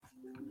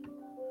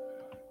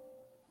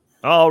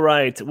All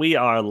right, we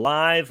are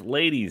live,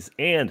 ladies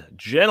and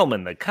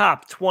gentlemen. The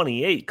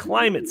COP28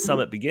 Climate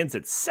Summit begins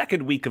its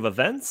second week of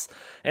events,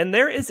 and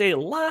there is a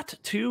lot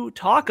to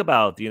talk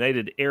about. The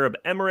United Arab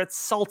Emirates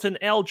Sultan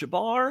Al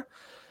Jaber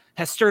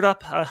has stirred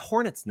up a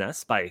hornet's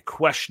nest by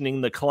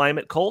questioning the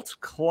climate cult.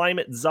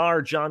 Climate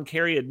czar John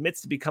Kerry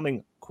admits to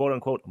becoming quote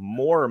unquote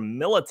more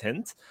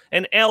militant,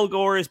 and Al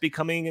Gore is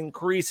becoming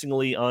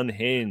increasingly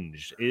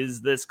unhinged.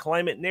 Is this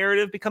climate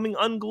narrative becoming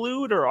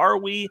unglued, or are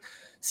we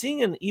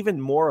seeing an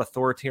even more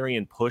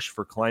authoritarian push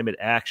for climate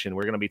action?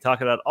 We're going to be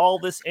talking about all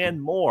this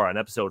and more on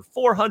episode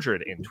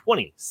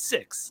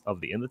 426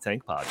 of the In the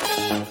Tank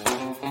podcast.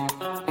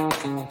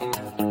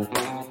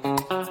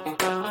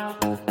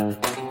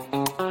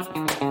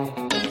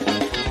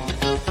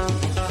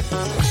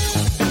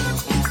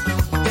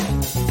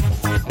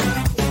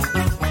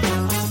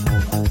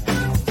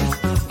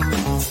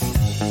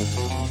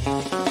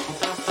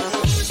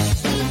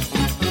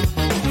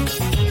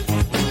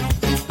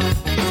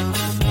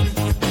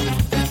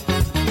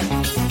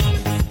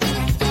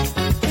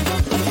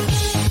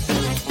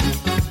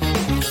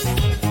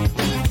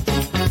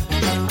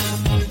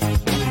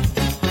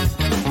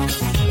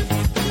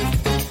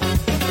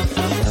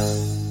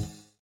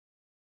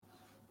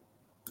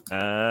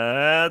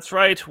 That's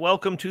right.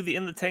 Welcome to the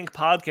In the Tank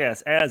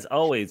podcast. As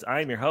always,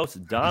 I'm your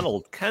host,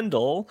 Donald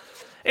Kendall.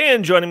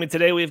 And joining me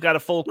today, we've got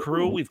a full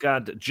crew. We've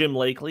got Jim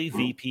Lakely,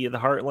 VP of the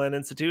Heartland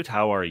Institute.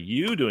 How are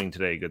you doing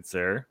today, good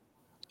sir?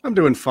 I'm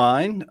doing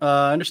fine.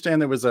 I understand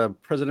there was a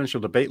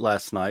presidential debate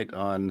last night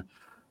on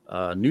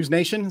News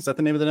Nation. Is that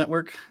the name of the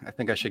network? I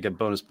think I should get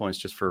bonus points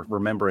just for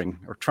remembering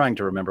or trying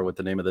to remember what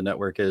the name of the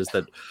network is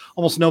that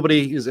almost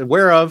nobody is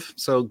aware of.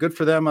 So good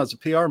for them as a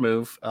PR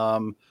move.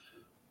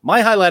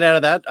 My highlight out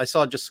of that, I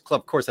saw just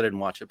of course I didn't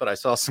watch it, but I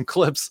saw some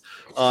clips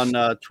on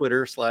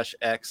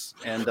Twitter/X,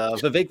 and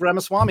Vivek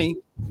Ramaswamy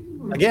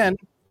again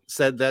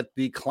said that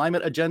the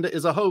climate agenda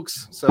is a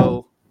hoax.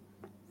 So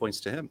points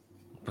to him.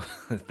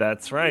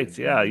 That's right.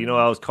 Yeah. You know,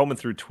 I was combing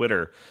through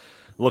Twitter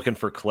looking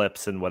for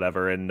clips and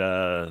whatever, and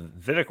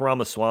Vivek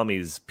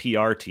Ramaswamy's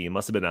PR team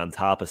must have been on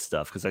top of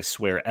stuff, because I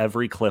swear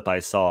every clip I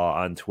saw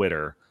on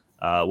Twitter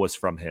was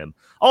from him.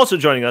 Also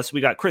joining us,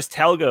 we got Chris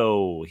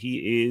Talgo.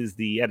 He is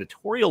the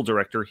editorial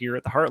director here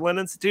at the Heartland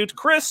Institute.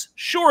 Chris,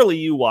 surely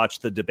you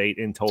watched the debate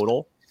in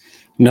total.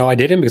 No, I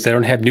didn't, because I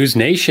don't have News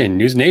Nation.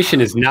 News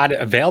Nation is not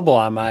available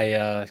on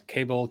my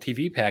cable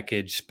TV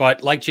package.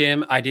 But like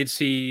Jim, I did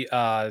see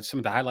some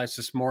of the highlights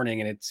this morning,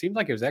 and it seemed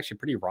like it was actually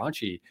pretty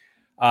raunchy.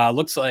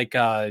 Looks like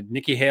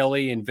Nikki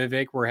Haley and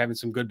Vivek were having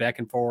some good back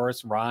and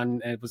forth. Ron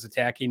was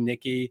attacking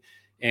Nikki,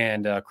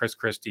 and Chris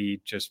Christie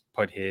just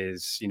put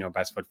his,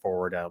 best foot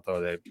forward,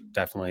 although that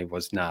definitely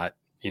was not,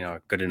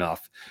 good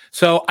enough.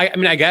 So, I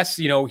mean, I guess,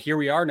 here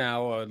we are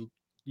now, a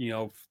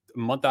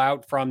month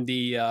out from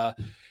the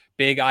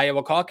big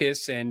Iowa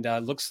caucus, and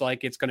looks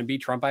like it's going to be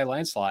Trump by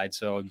landslide.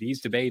 So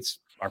these debates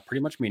are pretty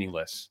much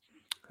meaningless.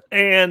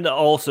 And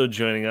also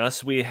joining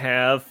us, we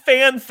have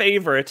fan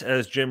favorite,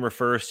 as Jim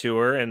refers to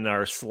her in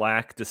our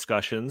Slack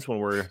discussions when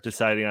we're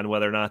deciding on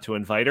whether or not to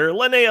invite her,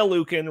 Linnea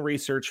Lucan,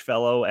 research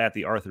fellow at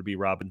the Arthur B.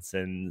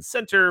 Robinson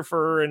Center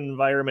for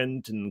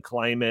Environment and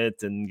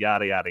Climate and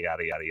yada, yada,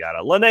 yada, yada, yada.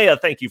 Linnea,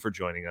 thank you for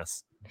joining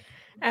us.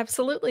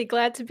 Absolutely.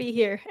 Glad to be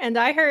here. And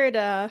I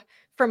heard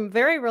from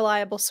very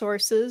reliable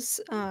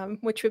sources,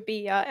 which would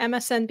be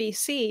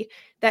MSNBC,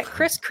 that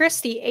Chris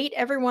Christie ate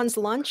everyone's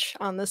lunch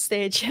on the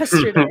stage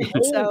yesterday.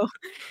 So,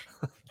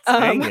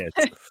 dang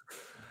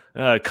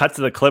it. Cut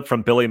to the clip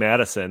from Billy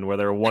Madison where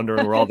they're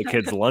wondering where all the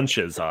kids'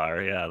 lunches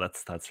are. Yeah,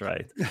 that's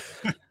right.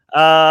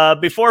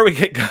 Before we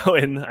get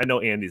going, I know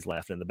Andy's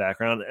laughing in the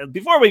background.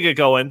 Before we get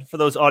going, for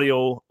those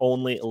audio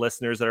only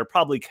listeners that are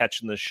probably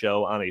catching the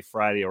show on a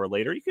Friday or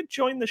later, you could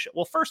join the show.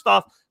 Well, first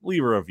off,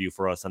 leave a review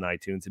for us on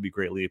iTunes. It'd be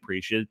greatly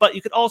appreciated. But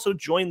you could also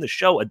join the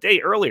show a day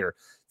earlier,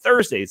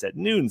 Thursdays at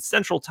noon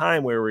Central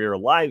Time, where we are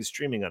live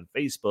streaming on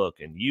Facebook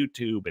and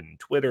YouTube and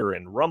Twitter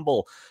and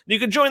Rumble. And you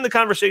can join the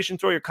conversation,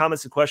 throw your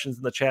comments and questions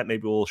in the chat.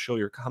 Maybe we'll show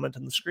your comment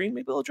on the screen.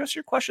 Maybe we'll address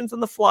your questions on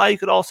the fly. You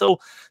could also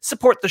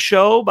support the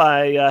show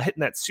by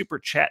hitting that super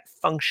chat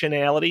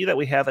functionality that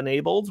we have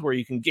enabled, where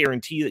you can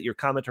guarantee that your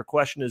comment or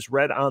question is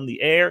read on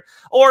the air,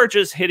 or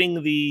just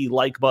hitting the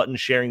like button,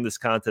 sharing this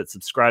content,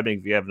 subscribing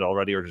if you haven't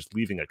already, or just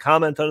leaving a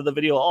comment under the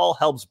video. All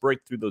helps break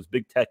through those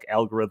big tech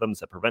algorithms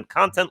that prevent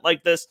content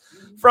like this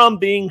from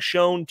being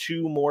shown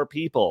to more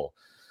people.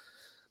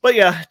 But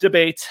yeah,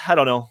 debate, I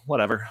don't know,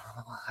 whatever.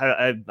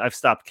 I've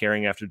stopped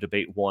caring after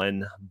debate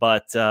one,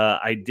 but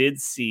I did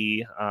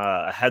see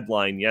a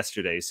headline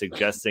yesterday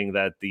suggesting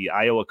that the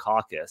Iowa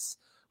caucus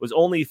was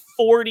only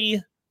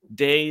 40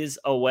 days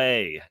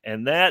away,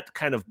 and that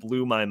kind of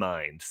blew my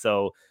mind.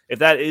 So if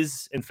that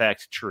is in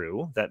fact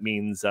true, that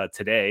means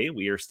today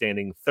we are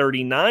standing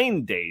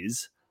 39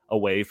 days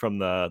away from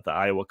the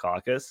Iowa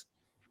caucus.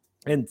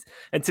 And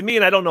to me,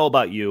 and I don't know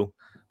about you,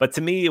 But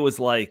to me, it was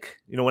like,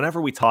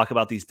 whenever we talk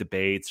about these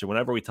debates or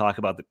whenever we talk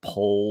about the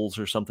polls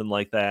or something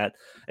like that,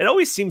 it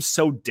always seems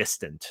so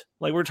distant.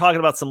 Like we're talking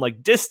about some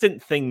like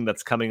distant thing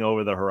that's coming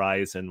over the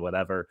horizon,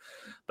 whatever.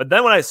 But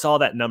then when I saw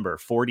that number,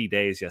 40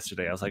 days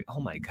yesterday, I was like,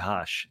 oh my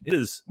gosh, it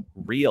is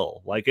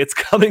real. Like it's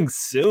coming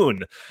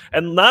soon.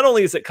 And not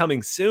only is it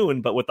coming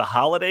soon, but with the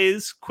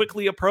holidays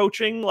quickly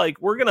approaching, like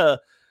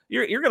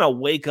you're gonna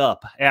wake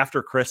up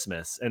after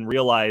Christmas and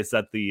realize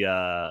that the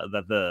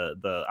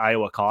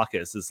Iowa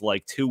caucus is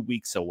like 2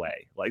 weeks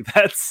away. Like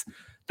that's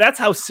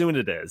how soon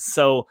it is.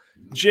 So,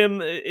 Jim,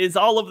 is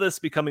all of this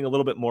becoming a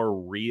little bit more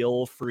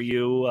real for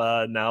you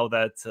now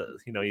that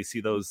you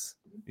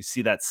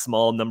see that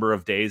small number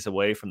of days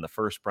away from the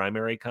first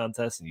primary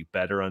contest? And you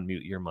better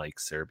unmute your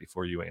mic, sir,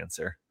 before you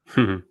answer.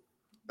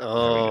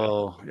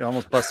 Oh, you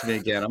almost busted me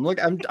again.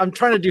 I'm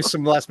trying to do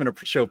some last minute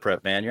show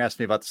prep, man. You're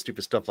asking me about the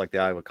stupid stuff like the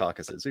Iowa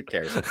caucuses. Who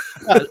cares?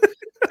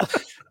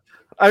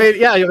 I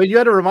mean, you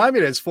had to remind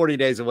me that it's 40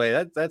 days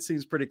away. That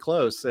seems pretty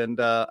close. And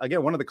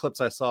again, one of the clips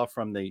I saw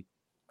from the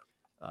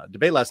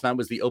debate last night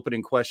was the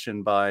opening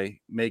question by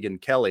Megyn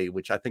Kelly,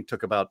 which I think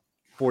took about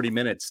 40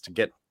 minutes to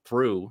get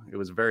through. It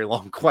was a very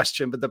long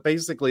question, but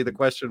basically the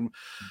question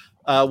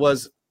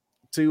was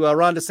to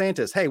Ron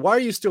DeSantis, hey, why are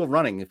you still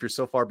running if you're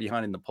so far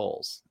behind in the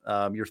polls?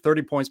 You're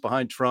 30 points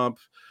behind Trump.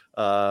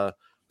 And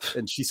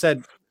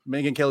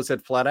Megyn Kelly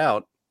said flat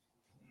out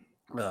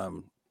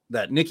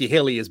that Nikki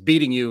Haley is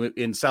beating you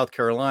in South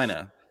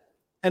Carolina.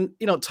 And,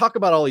 talk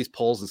about all these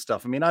polls and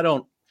stuff. I mean,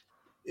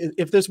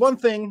 if there's one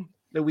thing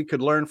that we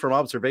could learn from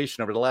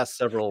observation over the last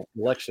several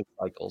election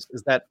cycles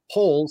is that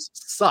polls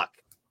suck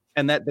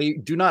and that they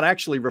do not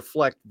actually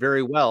reflect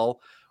very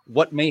well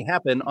what may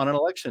happen on an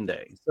election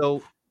day.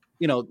 So,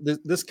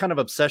 this kind of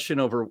obsession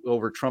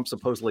over Trump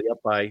supposedly up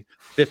by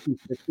 50,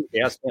 60,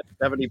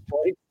 70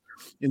 points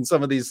in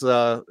some of these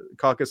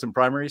caucus and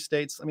primary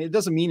states. I mean, it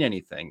doesn't mean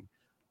anything.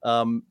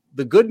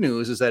 The good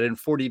news is that in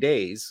 40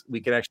 days, we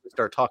can actually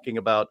start talking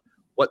about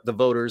what the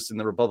voters in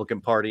the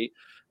Republican Party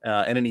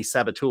and any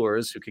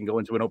saboteurs who can go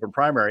into an open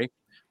primary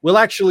will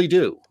actually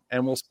do.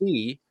 And we'll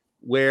see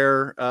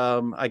where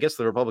I guess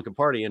the Republican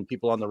Party and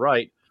people on the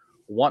right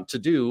want to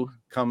do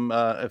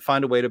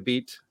find a way to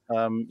beat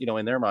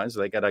in their minds,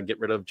 they got to get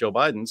rid of Joe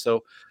Biden.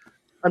 So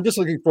I'm just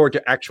looking forward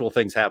to actual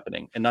things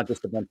happening and not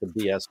just a bunch of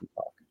BS and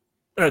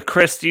talk.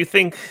 Chris, do you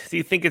think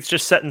it's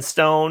just set in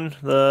stone,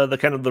 the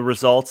kind of the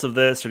results of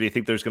this, or do you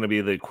think there's going to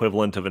be the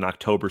equivalent of an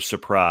October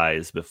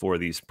surprise before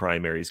these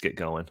primaries get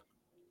going?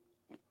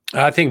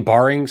 I think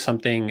barring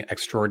something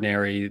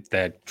extraordinary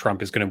that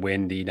Trump is going to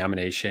win the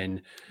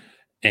nomination,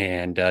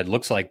 and it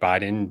looks like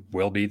Biden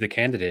will be the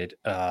candidate.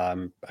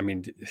 I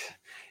mean,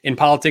 in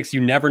politics,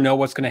 you never know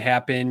what's going to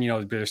happen.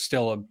 There's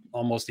still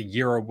almost a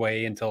year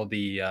away until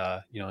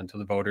until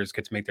the voters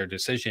get to make their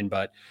decision.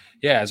 But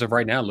yeah, as of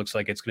right now, it looks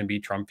like it's going to be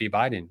Trump v.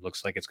 Biden.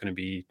 Looks like it's going to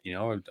be,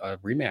 a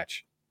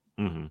rematch.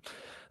 Mm-hmm.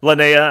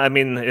 Linnea, I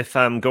mean, if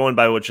I'm going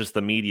by what just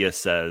the media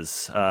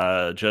says,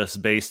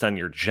 just based on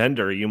your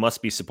gender, you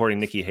must be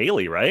supporting Nikki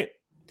Haley, right?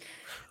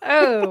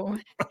 Oh,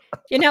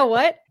 you know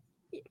what?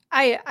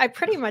 I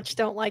pretty much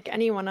don't like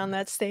anyone on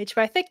that stage,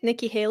 but I think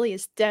Nikki Haley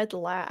is dead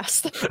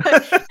last.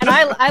 And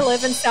I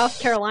live in South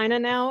Carolina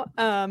now.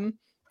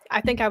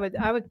 I think I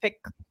would pick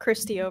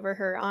Christie over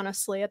her,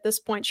 honestly, at this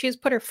point. She's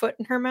put her foot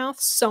in her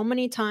mouth so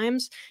many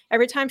times.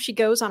 Every time she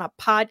goes on a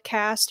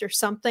podcast or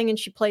something and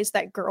she plays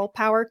that girl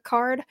power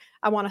card,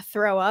 I want to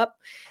throw up.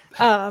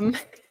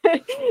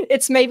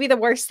 It's maybe the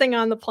worst thing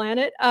on the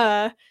planet.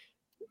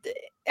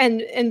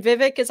 And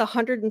Vivek is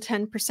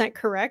 110%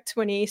 correct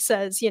when he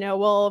says,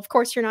 well, of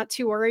course, you're not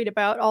too worried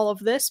about all of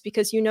this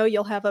because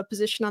you'll have a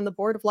position on the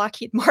board of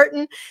Lockheed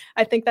Martin.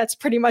 I think that's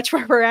pretty much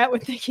where we're at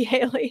with Nikki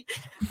Haley.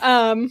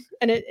 And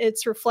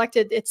it's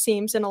reflected, it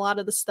seems, in a lot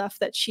of the stuff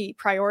that she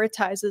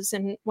prioritizes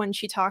and when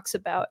she talks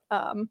about,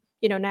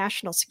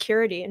 national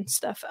security and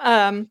stuff.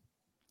 And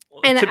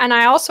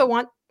I also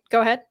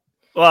go ahead.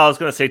 Well, I was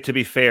going to say, to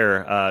be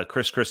fair,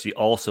 Chris Christie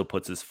also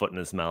puts his foot in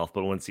his mouth,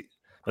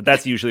 but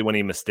that's usually when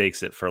he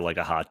mistakes it for like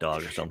a hot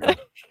dog or something.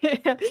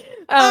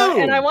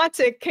 And I want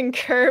to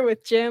concur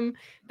with Jim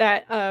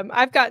that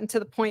I've gotten to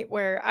the point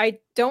where I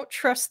don't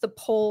trust the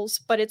polls,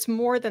 but it's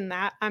more than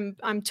that.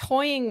 I'm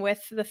toying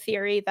with the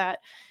theory that,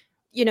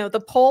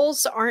 the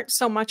polls aren't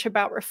so much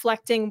about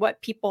reflecting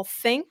what people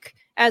think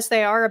as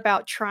they are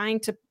about trying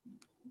to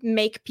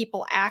make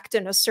people act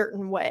in a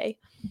certain way.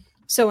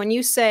 So when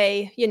you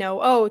say,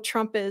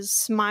 Trump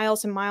is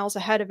miles and miles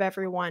ahead of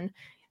everyone,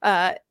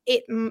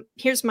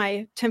 here's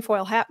my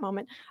tinfoil hat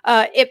moment.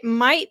 It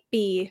might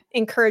be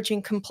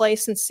encouraging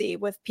complacency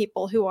with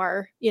people who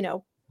are,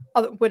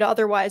 would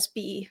otherwise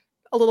be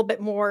a little bit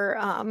more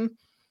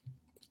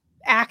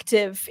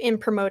active in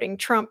promoting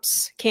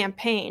Trump's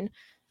campaign.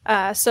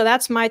 So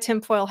that's my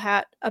tinfoil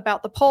hat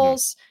about the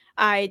polls.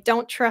 I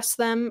don't trust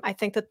them. I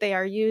think that they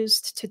are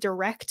used to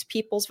direct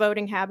people's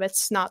voting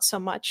habits, not so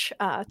much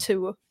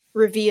to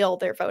reveal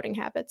their voting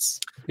habits.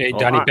 Hey,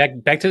 Donnie,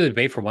 back to the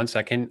debate for 1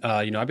 second.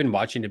 I've been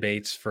watching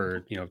debates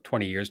for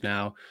 20 years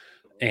now,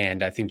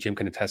 and I think Jim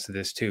can attest to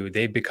this too,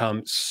 they've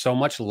become so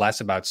much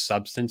less about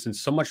substance and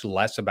so much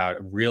less about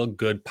real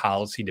good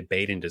policy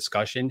debate and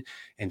discussion,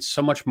 and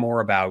so much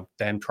more about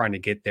them trying to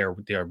get their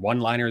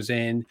one-liners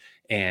in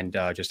and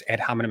just ad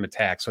hominem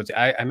attacks. So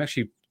I'm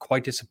actually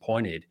quite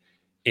disappointed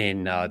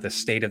in the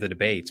state of the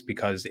debates,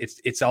 because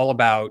it's all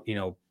about,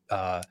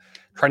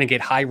 trying to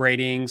get high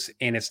ratings,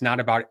 and it's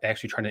not about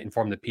actually trying to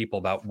inform the people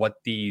about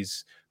what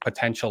these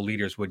potential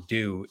leaders would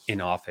do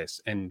in office.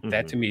 And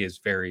that to me is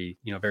very,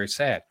 very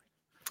sad.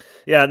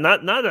 Yeah,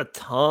 not a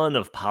ton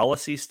of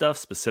policy stuff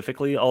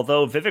specifically,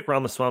 although Vivek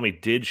Ramaswamy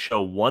did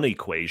show one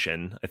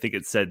equation. I think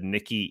it said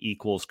Nikki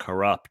equals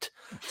corrupt.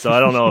 So I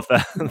don't know if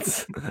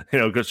that's,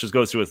 just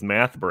goes to his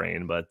math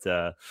brain, but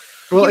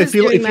well, if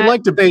you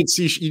like debates,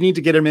 you need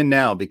to get him in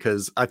now,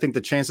 because I think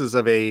the chances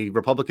of a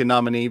Republican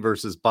nominee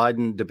versus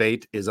Biden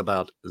debate is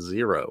about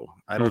zero.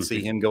 I don't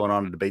see him going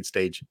on a debate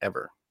stage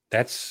ever.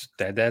 That's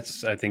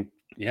I think,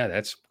 yeah,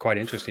 that's quite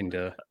interesting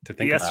to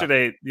think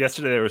yesterday, about.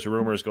 Yesterday, there was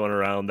rumors going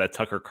around that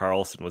Tucker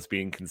Carlson was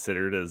being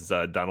considered as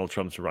Donald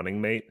Trump's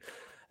running mate.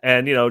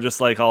 And, just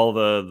like all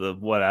the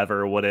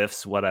whatever, what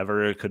ifs,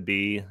 whatever it could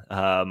be,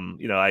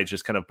 I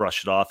just kind of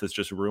brushed it off as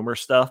just rumor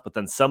stuff. But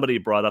then somebody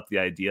brought up the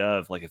idea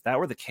of, like, if that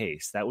were the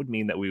case, that would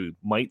mean that we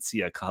might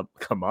see a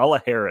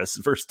Kamala Harris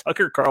versus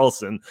Tucker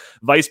Carlson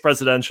vice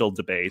presidential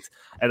debate.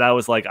 And I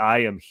was like,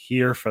 I am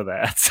here for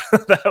that.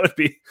 That would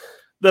be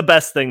the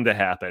best thing to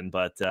happen.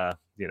 But,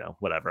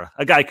 whatever.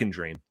 A guy can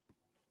dream.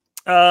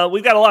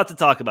 We've got a lot to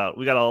talk about.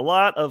 We got a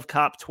lot of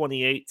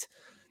COP28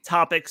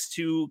 topics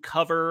to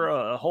cover,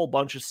 a whole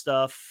bunch of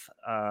stuff.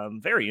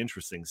 Very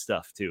interesting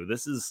stuff, too.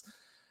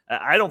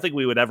 I don't think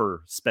we would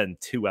ever spend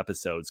 2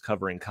 episodes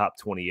covering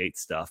COP28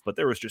 stuff, but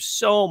there was just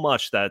so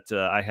much that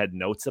I had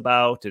notes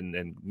about,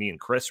 and me and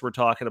Chris were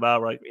talking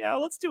about. We're like, yeah,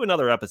 let's do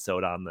another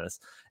episode on this.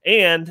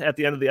 And at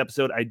the end of the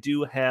episode, I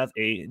do have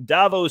a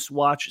Davos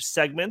Watch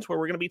segment where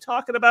we're going to be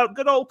talking about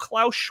good old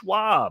Klaus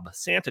Schwab,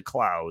 Santa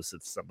Claus,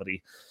 if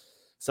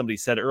somebody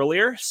said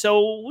earlier.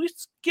 So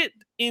let's get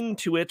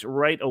into it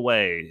right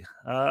away.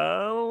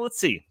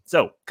 Let's see.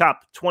 So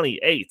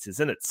COP28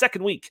 is in its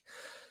second week.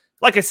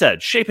 Like I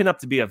said, shaping up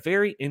to be a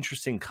very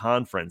interesting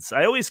conference.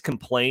 I always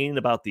complain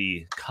about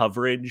the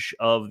coverage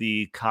of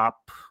the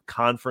COP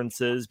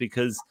conferences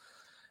because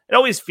it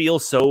always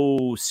feels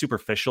so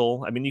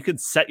superficial. I mean, you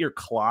could set your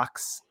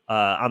clocks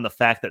on the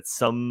fact that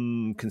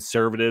some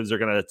conservatives are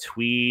going to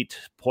tweet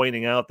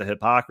pointing out the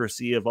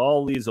hypocrisy of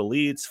all these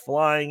elites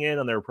flying in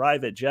on their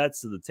private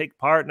jets to take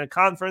part in a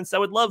conference. I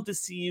would love to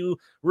see you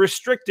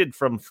restricted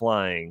from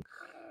flying.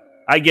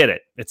 I get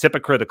it. It's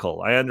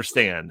hypocritical. I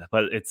understand,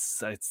 but it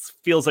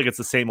feels like it's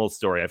the same old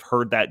story. I've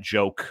heard that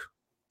joke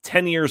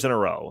 10 years in a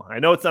row. I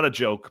know it's not a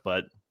joke,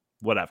 but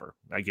whatever.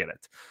 I get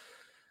it.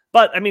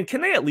 But, I mean,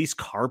 can they at least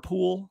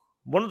carpool?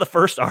 One of the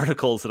first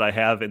articles that I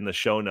have in the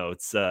show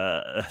notes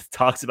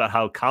talks about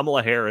how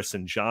Kamala Harris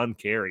and John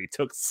Kerry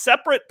took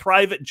separate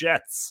private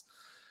jets.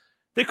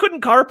 They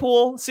couldn't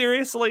carpool?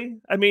 Seriously?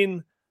 I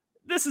mean,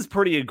 this is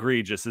pretty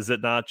egregious, is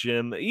it not,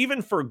 Jim?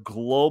 Even for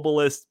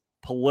globalist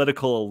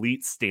political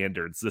elite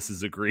standards, this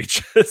is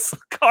egregious.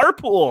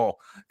 Carpool.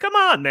 Come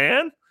on,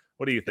 man.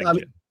 What do you think,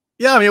 Jim?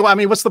 Yeah, I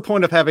mean, what's the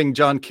point of having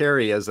John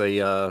Kerry as a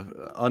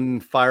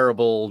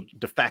unfireable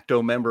de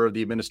facto member of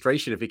the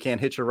administration if he can't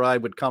hitch a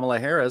ride with Kamala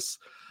Harris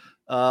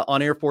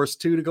on Air Force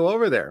Two to go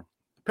over there?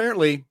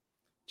 Apparently,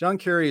 John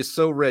Kerry is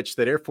so rich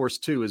that Air Force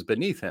Two is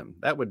beneath him.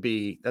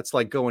 That's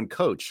like going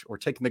coach or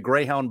taking the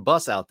Greyhound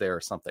bus out there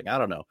or something. I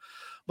don't know,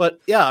 but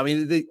yeah, I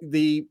mean,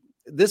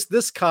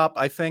 this COP,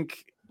 I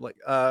think, like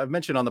I've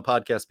mentioned on the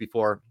podcast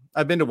before,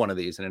 I've been to one of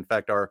these. And in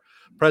fact, our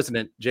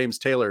president, James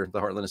Taylor,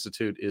 the Heartland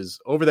Institute, is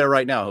over there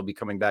right now. He'll be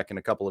coming back in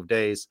a couple of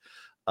days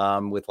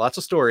with lots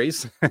of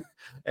stories.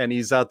 And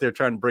he's out there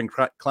trying to bring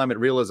climate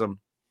realism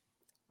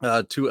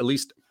to at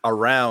least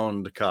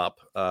around COP.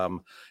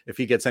 If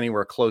he gets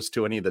anywhere close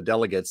to any of the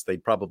delegates,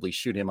 they'd probably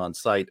shoot him on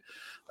sight.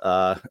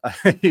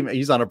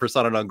 He's on a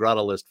persona non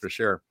grata list for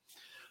sure.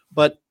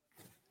 But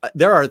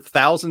there are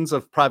thousands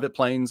of private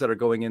planes that are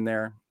going in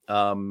there.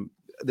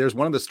 There's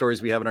one of the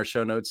stories we have in our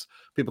show notes,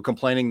 people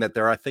complaining that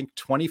there are, I think,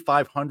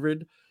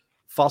 2,500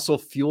 fossil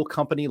fuel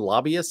company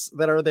lobbyists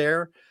that are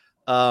there.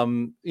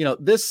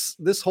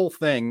 This whole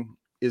thing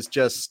is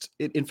just,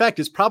 in fact,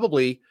 is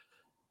probably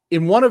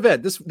in one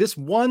event, this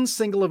one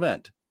single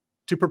event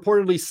to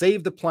purportedly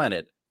save the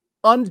planet,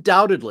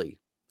 undoubtedly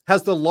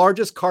has the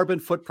largest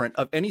carbon footprint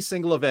of any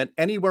single event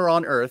anywhere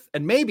on Earth.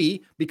 And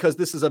maybe because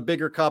this is a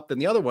bigger COP than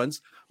the other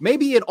ones,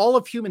 maybe in all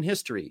of human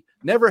history,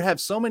 never have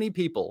so many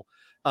people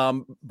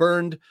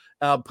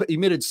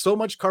emitted so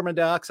much carbon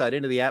dioxide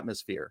into the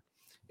atmosphere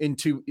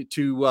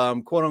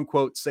to quote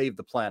unquote save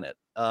the planet.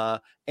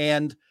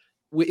 And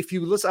if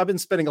you listen, I've been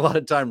spending a lot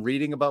of time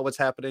reading about what's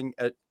happening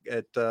at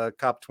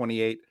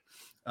COP28.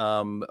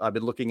 I've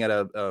been looking at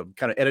a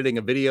kind of editing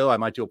a video. I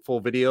might do a full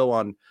video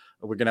on.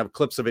 We're going to have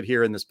clips of it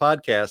here in this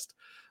podcast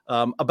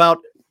about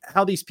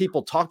how these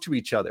people talk to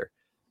each other.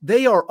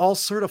 They are all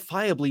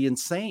certifiably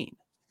insane.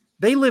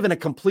 They live in a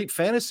complete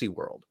fantasy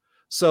world.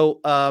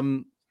 So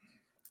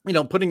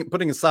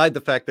putting aside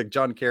the fact that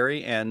John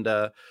Kerry and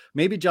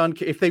maybe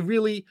if they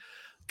really,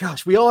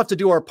 gosh, we all have to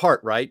do our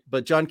part, right?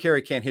 But John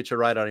Kerry can't hitch a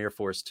ride on Air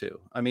Force too.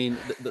 I mean,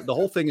 the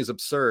whole thing is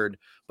absurd.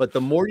 But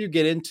the more you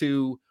get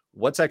into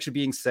what's actually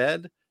being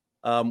said,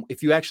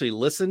 if you actually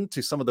listen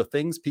to some of the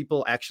things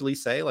people actually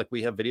say, like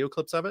we have video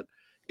clips of it,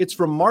 it's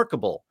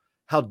remarkable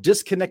how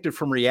disconnected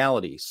from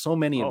reality so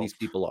many of these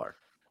people are.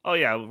 Oh,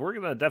 yeah, we're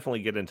going to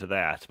definitely get into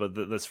that. But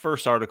this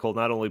first article,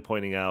 not only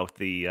pointing out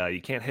the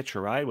you can't hitch a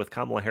ride with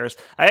Kamala Harris,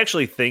 I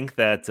actually think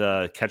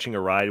that catching a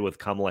ride with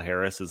Kamala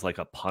Harris is like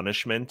a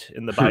punishment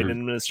in the Biden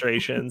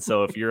administration.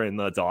 So if you're in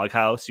the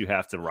doghouse, you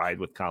have to ride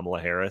with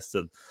Kamala Harris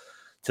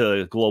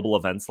to global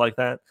events like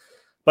that.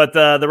 But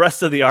the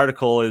rest of the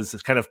article is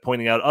kind of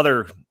pointing out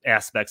other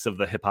aspects of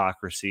the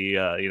hypocrisy.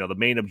 The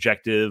main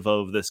objective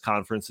of this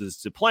conference is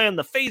to plan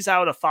the phase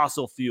out of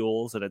fossil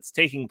fuels, and it's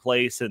taking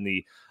place in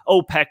the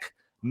OPEC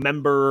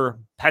member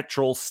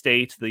petrol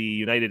state, the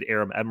United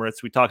Arab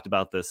Emirates. We talked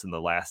about this in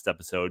the last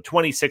episode.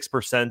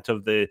 26%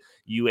 of the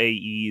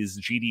UAE's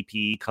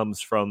GDP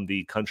comes from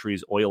the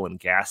country's oil and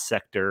gas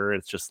sector.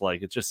 It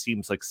just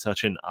seems like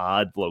such an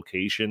odd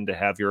location to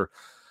have your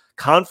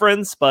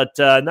conference. But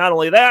not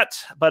only that,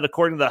 but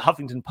according to the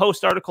Huffington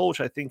Post article, which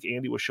I think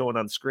Andy was showing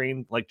on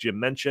screen, like Jim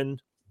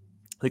mentioned,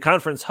 the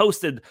conference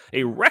hosted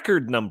a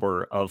record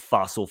number of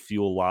fossil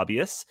fuel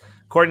lobbyists.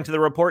 According to the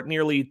report,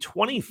 nearly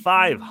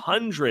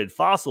 2,500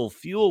 fossil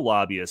fuel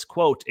lobbyists,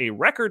 quote, a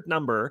record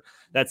number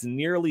that's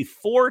nearly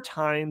 4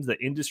 times the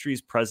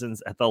industry's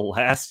presence at the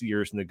last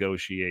year's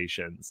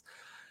negotiations.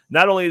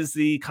 Not only is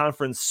the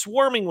conference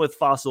swarming with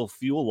fossil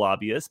fuel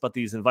lobbyists, but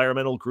these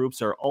environmental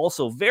groups are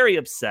also very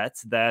upset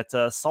that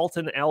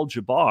Sultan Al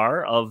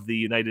Jaber of the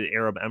United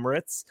Arab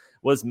Emirates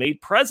was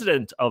made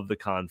president of the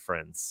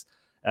conference.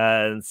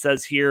 And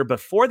says here,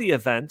 before the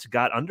event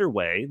got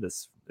underway,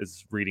 this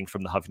is reading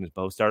from the Huffington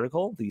Post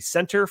article, the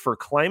Center for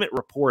Climate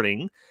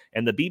Reporting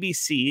and the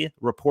BBC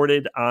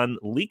reported on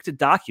leaked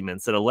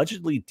documents that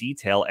allegedly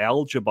detail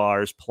Al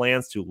Jaber's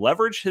plans to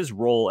leverage his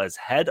role as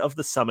head of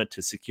the summit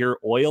to secure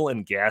oil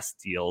and gas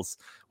deals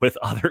with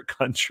other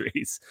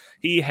countries.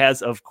 He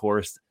has, of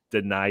course,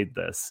 denied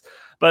this.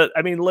 But,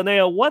 I mean,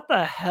 Linnea, what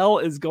the hell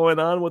is going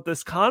on with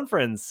this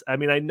conference? I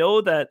mean, I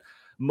know that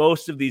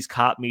most of these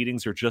COP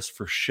meetings are just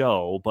for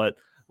show, but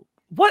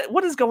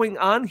what is going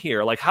on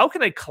here? Like, how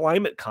can a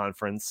climate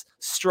conference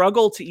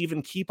struggle to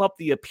even keep up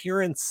the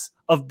appearance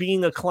of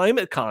being a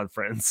climate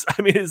conference?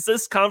 I mean, is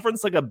this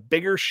conference like a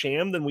bigger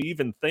sham than we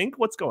even think?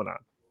 What's going on?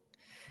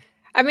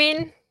 I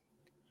mean,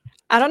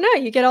 I don't know.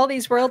 You get all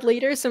these world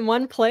leaders in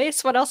one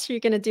place. What else are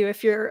you going to do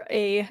if you're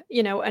a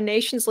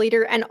nation's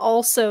leader and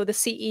also the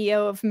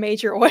CEO of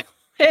major oil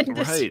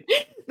industry,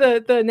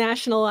 right. the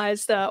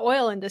nationalized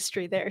oil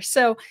industry there?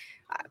 So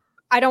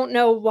I don't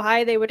know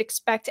why they would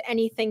expect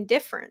anything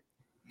different.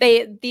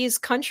 These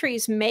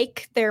countries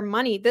make their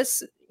money.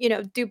 This,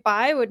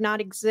 Dubai would not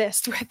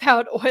exist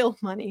without oil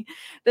money.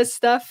 This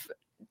stuff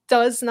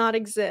does not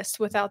exist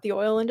without the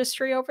oil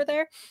industry over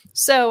there.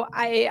 So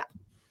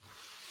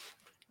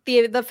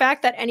the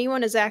fact that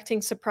anyone is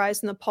acting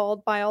surprised and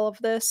appalled by all of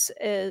this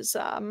is,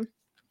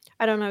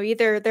 I don't know,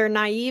 either they're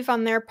naive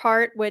on their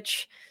part,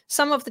 which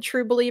some of the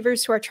true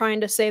believers who are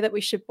trying to say that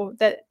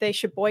that they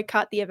should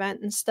boycott the event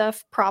and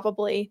stuff,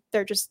 probably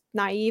they're just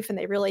naive and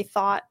they really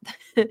thought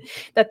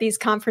that these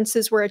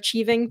conferences were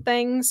achieving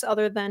things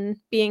other than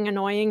being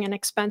annoying and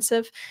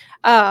expensive.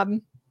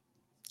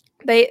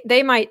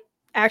 They might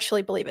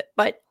actually believe it,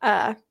 but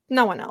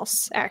no one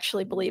else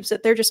actually believes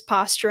it. They're just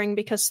posturing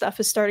because stuff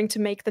is starting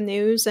to make the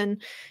news.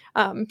 And,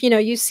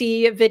 you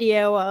see a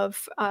video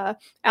of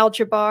Al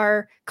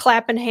Jaber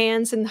clapping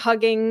hands and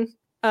hugging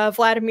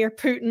Vladimir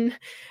Putin,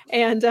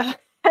 and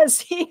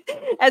as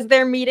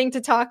they're meeting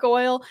to talk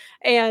oil,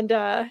 and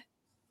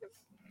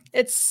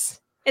it's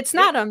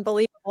not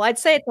unbelievable. I'd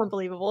say it's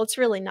unbelievable. It's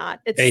really not.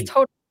 It's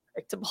totally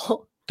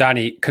predictable.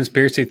 Donnie,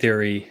 conspiracy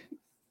theory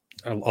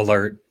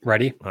alert.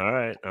 Ready? All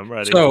right, I'm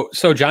ready.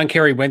 So John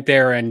Kerry went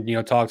there and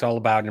talked all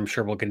about, and I'm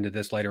sure we'll get into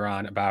this later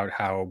on, about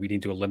how we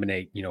need to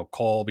eliminate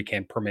coal. We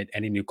can't permit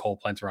any new coal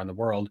plants around the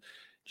world.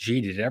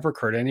 Gee, did it ever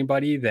occur to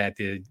anybody that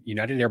the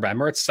United Arab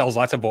Emirates sells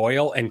lots of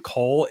oil, and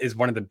coal is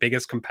one of the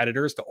biggest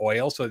competitors to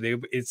oil? So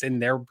it's in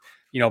their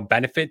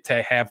benefit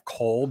to have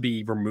coal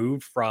be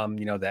removed from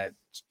that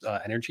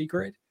energy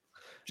grid.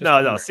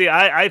 No. See,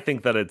 I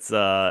think that it's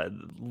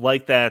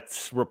like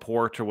that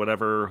report or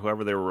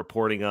whoever they were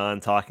reporting on,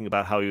 talking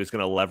about how he was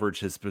going to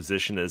leverage his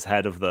position as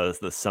head of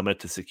the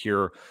summit to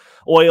secure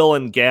oil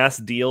and gas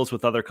deals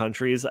with other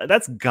countries.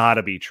 That's got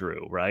to be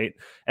true, right?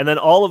 And then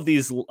all of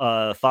these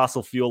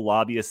fossil fuel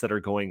lobbyists that are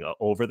going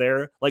over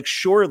there, like,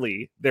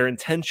 surely their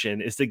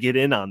intention is to get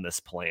in on this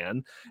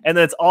plan. And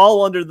that's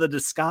all under the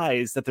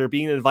disguise that they're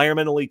being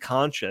environmentally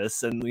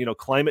conscious and,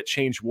 climate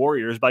change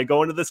warriors by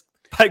going to this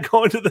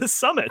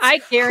summit.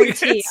 I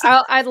guarantee.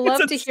 I'd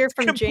love to hear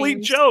from James.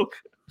 Complete joke.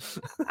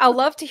 I'll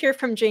love to hear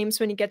from James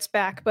when he gets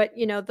back. But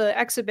the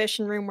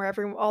exhibition room where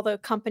all the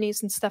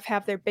companies and stuff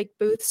have their big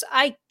booths,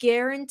 I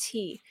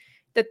guarantee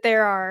that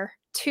there are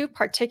two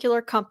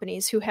particular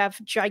companies who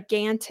have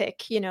gigantic,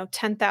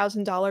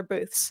 $10,000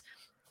 booths,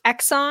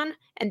 Exxon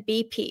and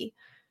BP.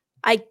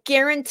 I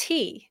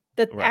guarantee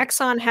that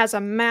Exxon has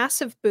a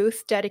massive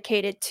booth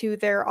dedicated to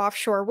their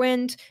offshore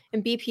wind,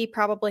 and BP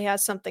probably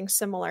has something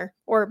similar,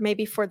 or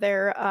maybe for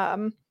their,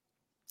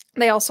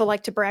 they also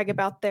like to brag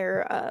about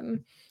their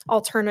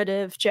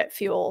alternative jet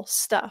fuel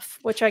stuff,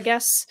 which I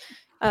guess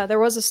there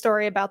was a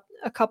story about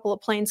a couple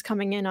of planes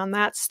coming in on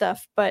that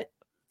stuff, but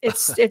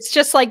it's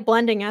just like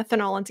blending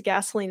ethanol into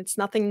gasoline. It's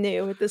nothing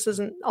new. This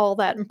isn't all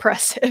that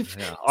impressive.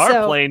 Yeah.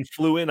 Our plane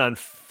flew in on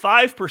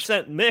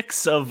 5%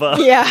 mix of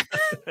yeah.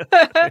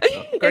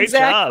 Great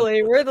exactly.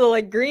 job. We're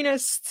the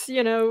greenest,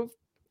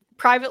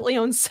 privately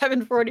owned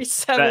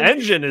 747. The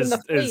engine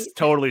is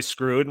totally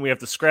screwed, and we have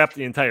to scrap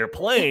the entire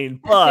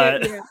plane.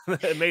 But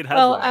it made headlines.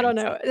 Well, I don't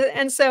know,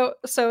 and so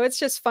it's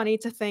just funny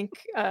to think.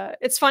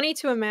 It's funny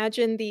to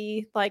imagine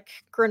the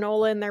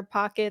granola in their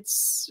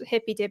pockets,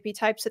 hippy dippy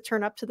types that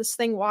turn up to this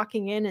thing,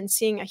 walking in and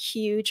seeing a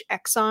huge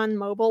Exxon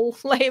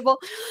Mobil label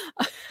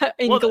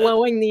in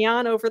glowing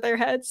neon over their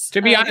heads.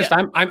 To be honest,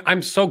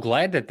 I'm so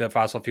glad that the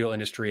fossil fuel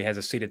industry has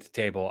a seat at the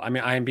table. I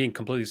mean, I am being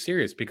completely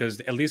serious, because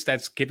at least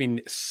that's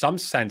giving some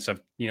sense of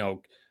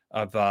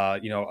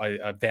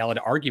a valid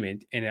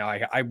argument, and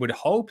I would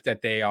hope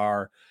that they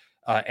are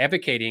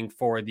advocating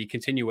for the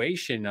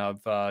continuation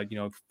of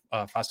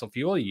fossil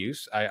fuel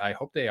use. I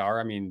hope they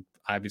are. I mean,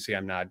 obviously,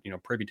 I'm not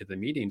privy to the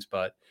meetings,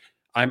 but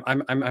I'm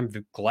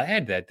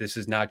glad that this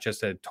is not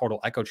just a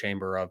total echo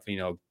chamber of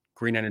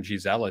green energy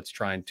zealots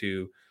trying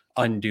to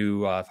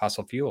undo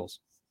fossil fuels.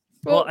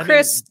 Well,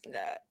 Chris,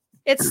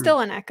 it's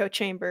still an echo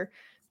chamber.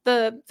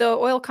 The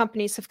oil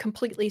companies have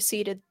completely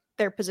ceded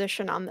their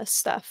position on this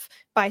stuff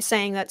by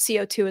saying that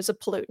CO2 is a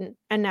pollutant,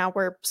 and now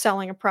we're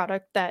selling a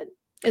product that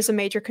is a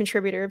major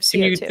contributor of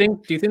CO2.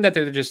 Do you think that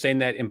they're just saying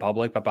that in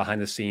public, but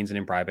behind the scenes and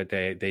in private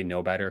they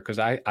know better? Because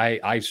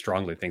I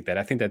strongly think that.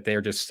 I think that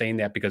they're just saying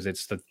that because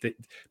it's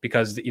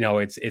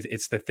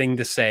it's the thing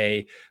to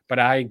say. But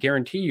I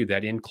guarantee you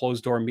that in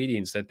closed door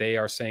meetings that they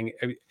are saying,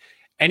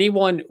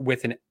 anyone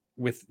with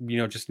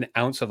just an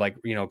ounce of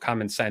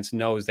common sense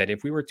knows that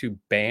if we were to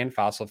ban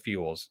fossil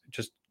fuels,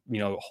 just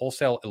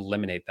wholesale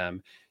eliminate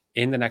them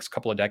in the next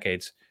couple of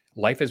decades,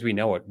 life as we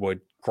know it would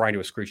grind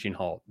to a screeching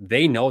halt.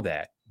 They know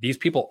that. These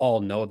people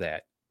all know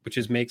that, which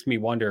makes me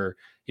wonder,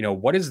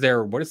 what is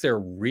their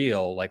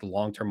real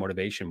long-term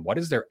motivation? What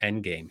is their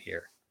end game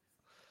here?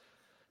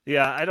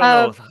 Yeah, I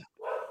don't know.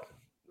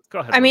 Go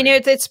ahead. I mean,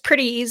 it's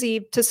pretty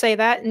easy to say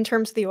that in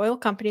terms of the oil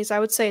companies. I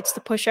would say it's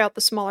to push out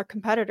the smaller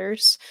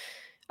competitors.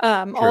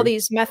 All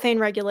these methane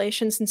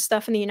regulations and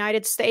stuff in the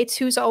United States,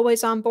 who's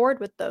always on board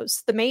with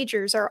those? The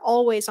majors are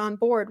always on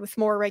board with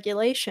more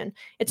regulation.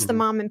 It's the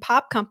mom and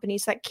pop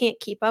companies that can't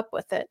keep up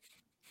with it.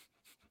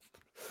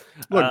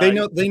 Look, they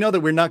know that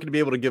we're not going to be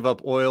able to give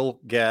up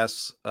oil,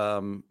 gas,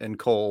 and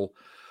coal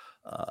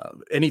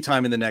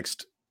anytime in the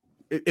next,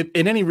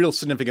 in any real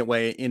significant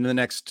way, in the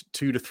next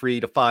 2 to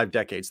 3 to 5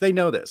 decades. They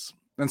know this.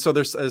 And so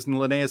there's, as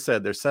Linnea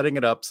said, they're setting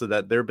it up so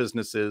that their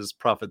businesses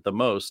profit the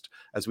most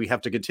as we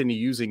have to continue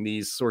using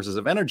these sources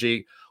of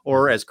energy.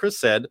 Or as Chris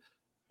said,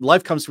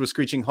 life comes to a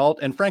screeching halt,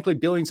 and frankly,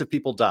 billions of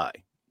people die.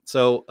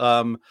 So,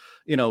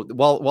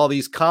 while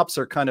these cops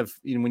are kind of,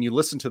 when you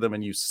listen to them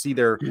and you see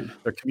their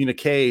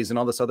communiques and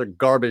all this other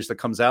garbage that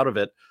comes out of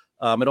it,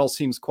 it all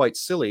seems quite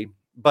silly.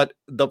 But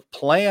the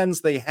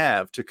plans they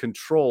have to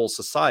control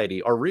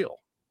society are real.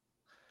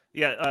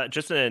 Yeah,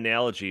 just an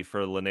analogy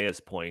for Linnea's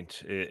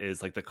point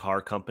is like the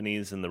car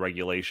companies and the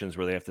regulations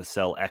where they have to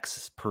sell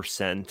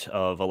X%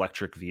 of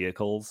electric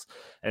vehicles.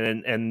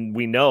 And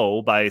we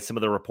know by some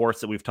of the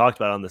reports that we've talked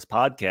about on this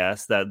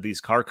podcast that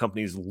these car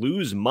companies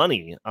lose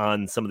money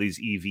on some of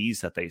these EVs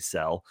that they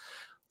sell.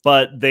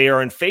 But they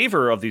are in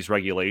favor of these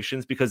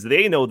regulations because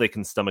they know they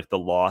can stomach the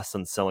loss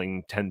on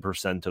selling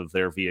 10% of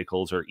their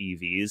vehicles or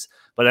EVs.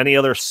 But any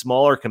other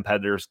smaller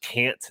competitors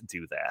can't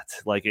do that.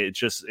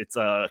 It's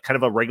a kind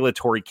of a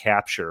regulatory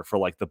capture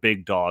for the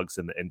big dogs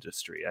in the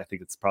industry. I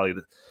think it's probably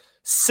the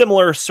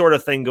similar sort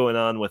of thing going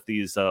on with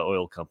these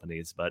oil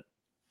companies. But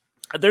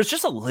there's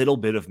just a little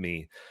bit of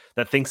me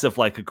that thinks of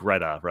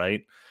Greta,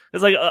 right?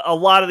 It's a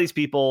lot of these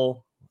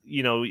people,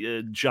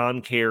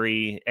 John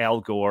Kerry,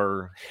 Al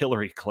Gore,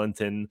 Hillary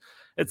Clinton.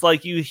 It's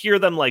you hear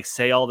them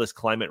say all this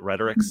climate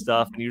rhetoric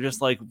stuff, and you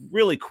just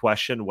really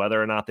question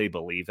whether or not they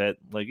believe it.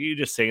 Are you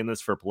just saying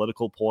this for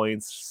political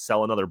points,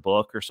 sell another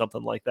book or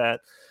something like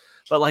that?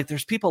 But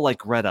there's people like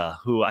Greta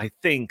who I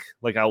think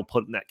I'll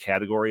put in that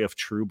category of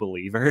true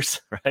believers,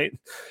 right?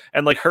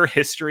 And her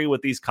history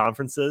with these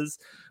conferences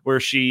where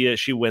she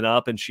went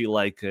up and she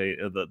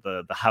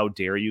the how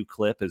dare you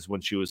clip is when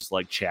she was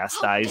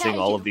chastising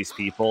all of these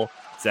people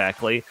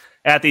exactly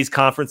at these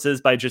conferences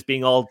by just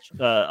being all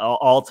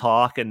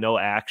talk and no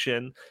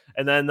action.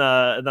 And then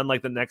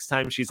the next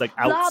time she's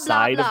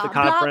outside of the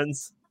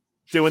conference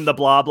doing the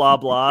blah blah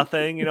blah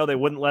thing, they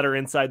wouldn't let her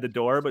inside the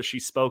door, but she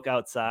spoke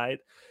outside.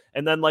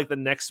 And then the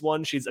next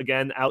one, she's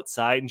again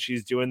outside and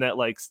she's doing that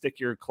stick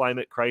your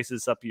climate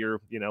crisis up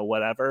your,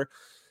 whatever.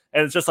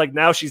 And it's just like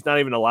now she's not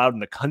even allowed in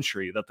the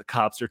country that the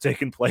cops are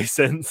taking place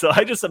in. So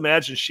I just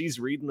imagine she's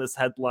reading this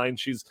headline.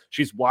 She's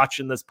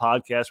watching this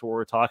podcast where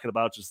we're talking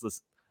about just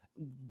this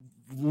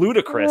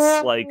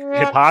ludicrous like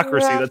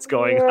hypocrisy that's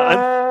going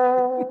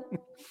on.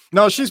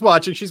 No, she's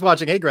watching. She's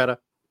watching. Hey, Greta.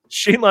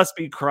 She must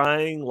be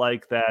crying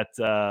like that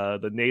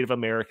the Native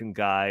American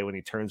guy when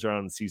he turns around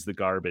and sees the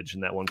garbage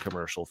in that one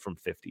commercial from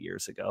 50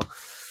 years ago.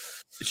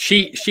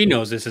 She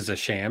knows this is a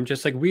sham,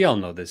 just like we all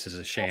know this is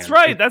a sham. That's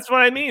right. That's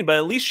what I mean. But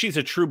at least she's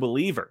a true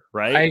believer,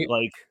 right?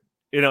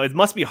 It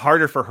must be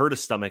harder for her to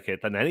stomach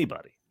it than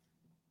anybody.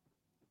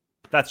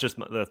 That's just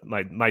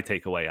my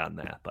takeaway on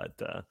that.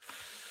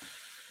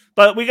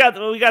 But we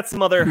got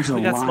some other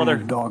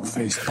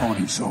dog-faced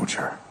pony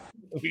soldier.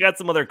 We got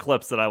some other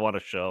clips that I want to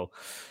show.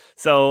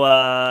 So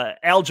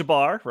Al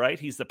Jabbar, right?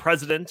 He's the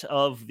president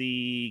of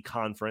the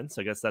conference.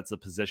 I guess that's a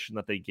position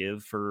that they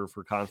give for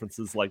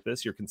conferences like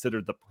this. You're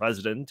considered the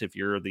president if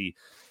you're the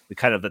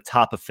kind of the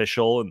top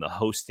official in the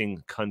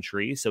hosting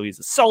country. So he's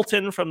a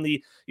sultan from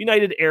the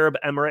United Arab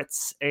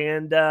Emirates.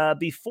 And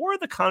before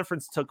the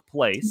conference took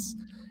place,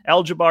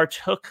 Al Jabbar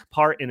took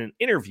part in an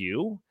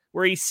interview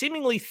where he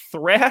seemingly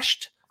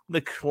thrashed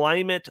the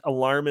climate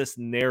alarmist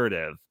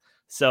narrative.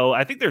 So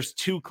I think there's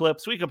two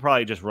clips. We could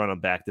probably just run them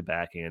back to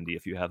back, Andy,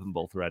 if you have them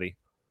both ready.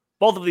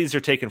 Both of these are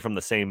taken from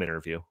the same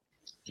interview.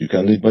 You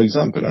can lead by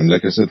example. And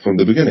like I said from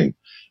the beginning,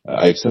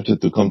 I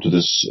accepted to come to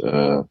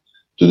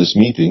this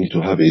meeting to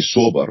have a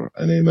sober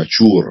and a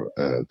mature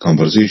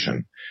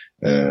conversation.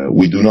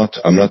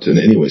 I'm not in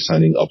any way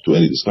signing up to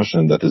any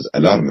discussion that is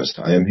alarmist.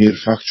 I am here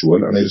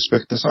factual and I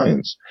respect the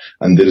science.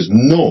 And there is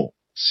no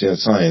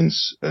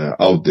science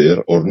out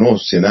there or no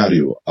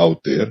scenario out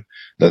there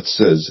that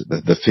says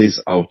that the phase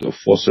out of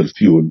fossil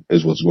fuel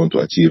is what's going to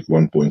achieve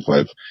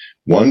 1.5.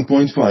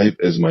 1.5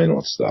 is my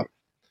North Star.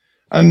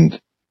 And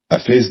a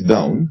phase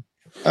down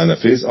and a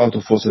phase out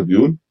of fossil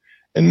fuel,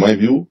 in my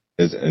view,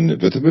 is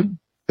inevitable.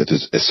 It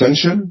is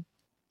essential,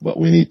 but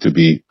we need to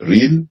be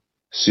real,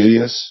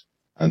 serious,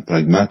 and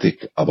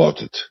pragmatic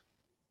about it.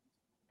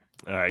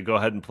 All right, go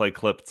ahead and play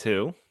clip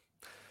 2.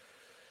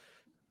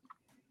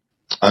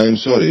 I am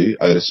sorry,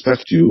 I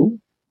respect you,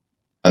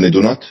 and I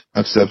do not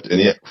accept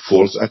any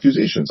false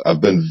accusations.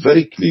 I've been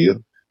very clear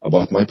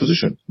about my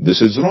position.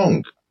 This is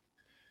wrong.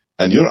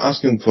 And you're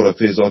asking for a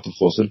phase out of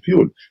fossil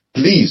fuel.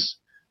 Please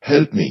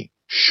help me,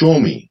 show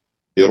me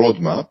a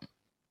roadmap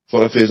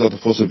for a phase out of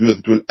fossil fuel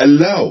that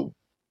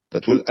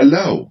will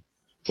allow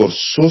for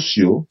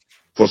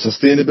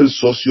sustainable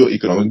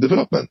socio-economic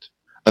development.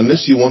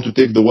 Unless you want to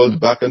take the world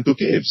back into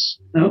caves.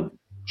 No.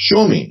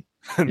 Show me.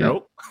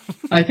 No.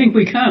 I think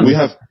we can. We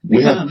have 8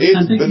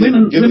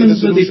 Women billion.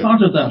 will be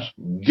part of that.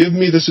 Give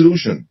me the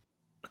solution.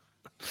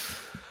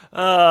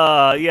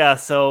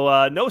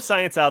 So no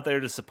science out there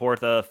to support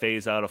the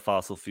phase out of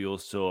fossil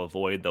fuels to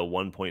avoid the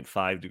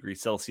 1.5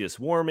 degrees Celsius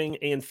warming,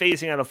 and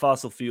phasing out of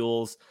fossil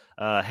fuels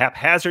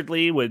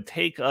haphazardly would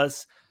take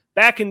us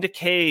back into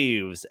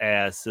caves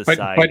as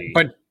society.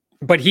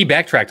 But he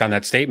backtracked on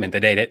that statement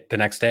the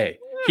next day.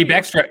 He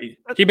backtracked.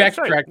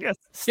 Right. Yes.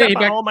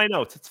 All my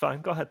notes. It's fine.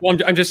 Go ahead. Well,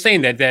 I'm just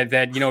saying that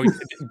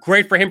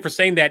great for him for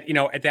saying that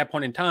at that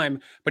point in time,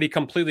 but he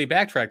completely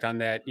backtracked on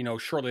that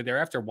shortly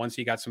thereafter. Once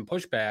he got some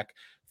pushback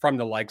from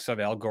the likes of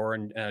Al Gore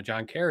and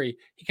John Kerry,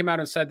 he came out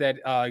and said that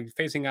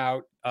phasing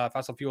out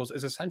fossil fuels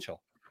is essential.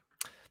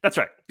 That's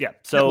right. Yeah.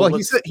 So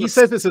he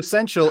says it's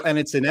essential and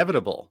it's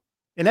inevitable.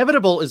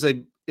 Inevitable is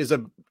a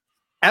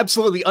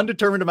absolutely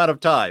undetermined amount of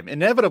time.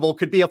 Inevitable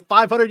could be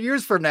 500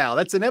 years from now.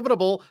 That's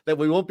inevitable that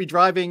we won't be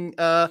driving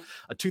a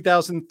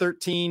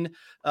 2013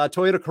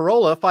 Toyota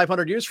Corolla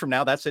 500 years from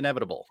now. That's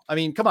inevitable. I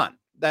mean, come on.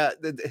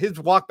 His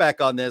walk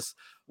back on this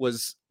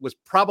was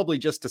probably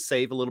just to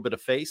save a little bit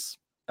of face.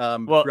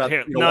 While the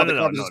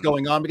conference is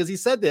going on, because he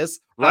said this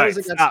right as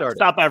it got started.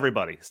 Stop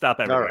everybody.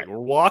 Right. We're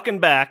walking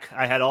back.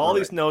 I had all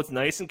these notes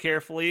nice and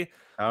carefully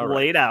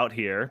laid out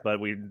here, but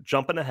we're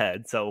jumping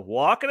ahead. So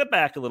walking it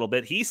back a little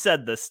bit, he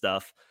said this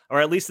stuff, or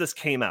at least this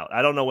came out.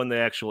 I don't know when the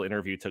actual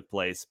interview took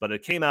place, but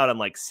it came out on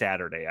like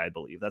Saturday, I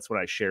believe. That's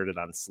when I shared it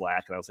on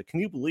Slack. And I was like, can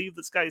you believe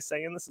this guy's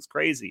saying this? Is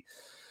crazy.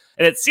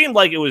 And it seemed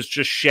like it was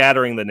just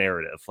shattering the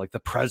narrative, like the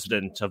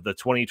president of the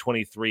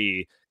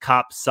 2023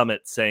 COP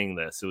summit saying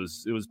this.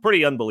 It was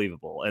pretty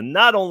unbelievable. And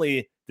not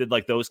only did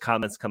like those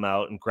comments come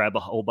out and grab a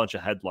whole bunch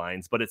of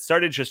headlines, but it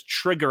started just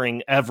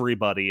triggering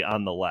everybody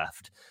on the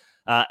left.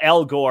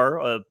 Al Gore,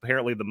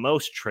 apparently the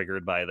most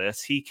triggered by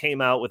this, he came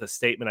out with a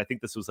statement. I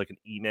think this was like an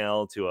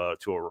email to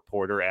a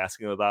reporter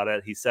asking him about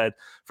it. He said,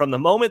 from the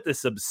moment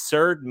this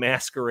absurd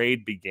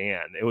masquerade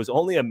began, it was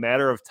only a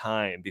matter of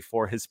time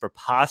before his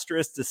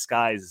preposterous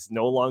disguise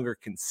no longer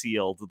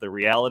concealed the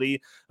reality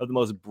of the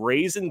most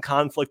brazen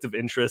conflict of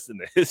interest in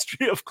the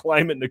history of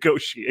climate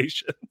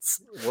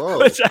negotiations. Whoa.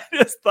 Which I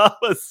just thought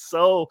was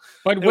so.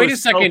 But wait a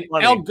second.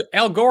 So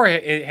Al Gore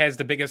has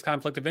the biggest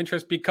conflict of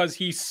interest because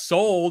he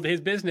sold his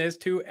business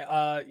to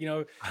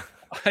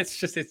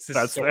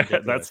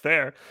that's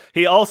fair.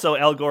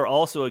 Al Gore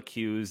also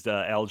accused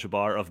Al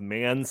Jabbar of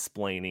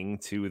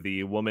mansplaining to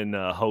the woman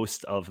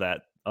host of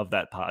that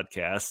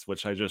podcast,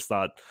 which I just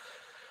thought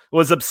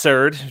was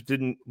absurd.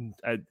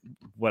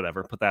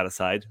 Whatever, put that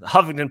aside. The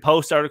Huffington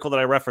Post article that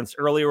I referenced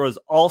earlier was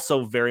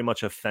also very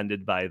much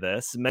offended by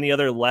this. Many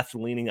other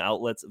left-leaning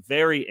outlets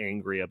very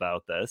angry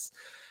about this.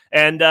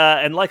 And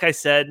like I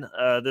said,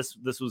 this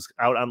was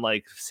out on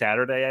like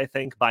Saturday, I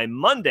think. By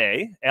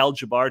Monday,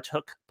 Al-Jabbar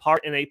took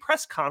part in a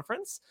press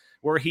conference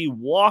where he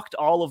walked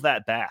all of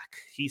that back.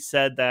 He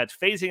said that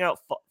phasing out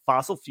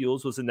fossil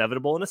fuels was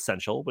inevitable and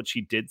essential, which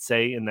he did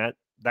say in that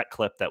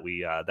clip that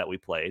we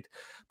played.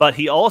 But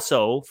he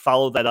also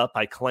followed that up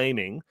by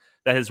claiming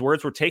that his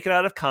words were taken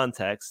out of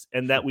context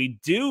and that we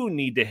do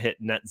need to hit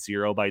net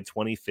zero by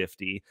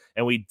 2050.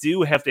 And we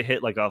do have to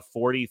hit like a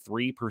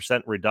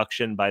 43%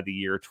 reduction by the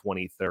year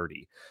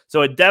 2030.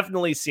 So it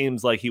definitely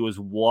seems like he was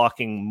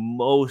walking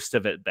most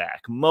of it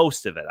back.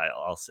 Most of it,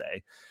 I'll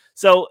say.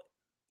 So,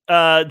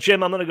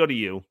 Jim, I'm going to go to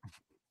you.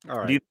 All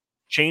right. Do you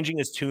changing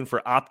his tune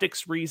for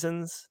optics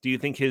reasons? Do you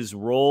think his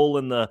role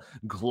in the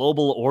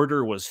global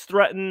order was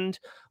threatened,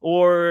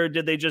 or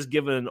did they just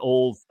give an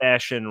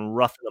old-fashioned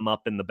rough them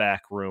up in the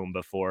back room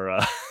before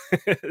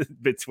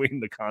between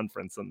the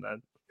conference and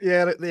then?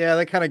 Yeah,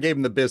 they kind of gave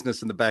him the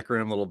business in the back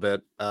room a little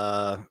bit,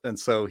 and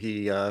so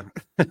he. I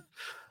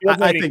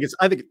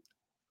think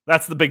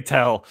that's the big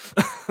tell.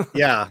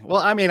 Yeah,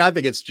 well, I mean, I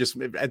think it's just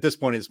at this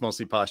point it's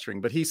mostly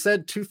posturing. But he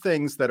said two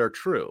things that are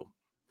true.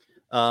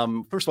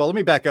 First of all, let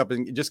me back up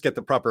and just get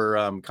the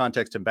proper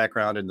context and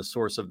background and the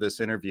source of this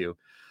interview.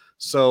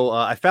 So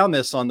I found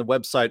this on the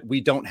website We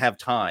Don't Have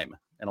Time,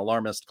 an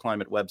alarmist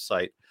climate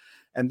website.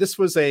 And this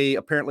was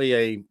apparently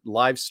a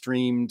live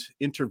streamed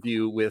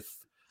interview with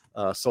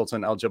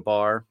Sultan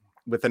Al-Jabbar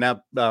with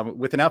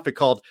an outfit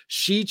called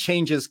She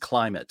Changes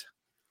Climate.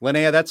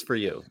 Linnea, that's for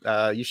you.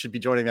 You should be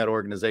joining that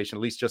organization,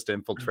 at least just to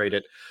infiltrate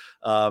it.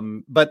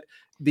 But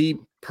the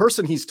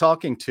person he's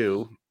talking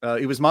to,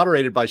 it was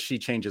moderated by She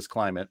Changes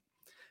Climate.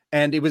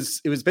 And it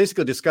was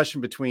basically a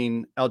discussion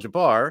between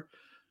Al-Jabbar,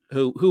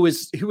 who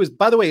is,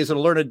 by the way, is a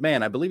learned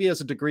man. I believe he has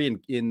a degree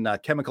in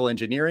chemical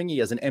engineering. He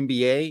has an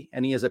MBA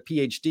and he has a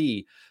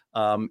PhD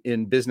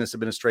in business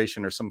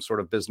administration or some sort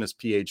of business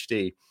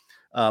PhD.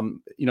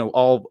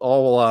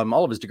 All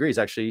of his degrees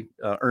actually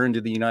earned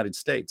in the United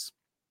States.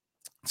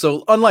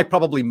 So unlike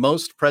probably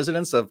most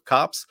presidents of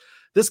COPs,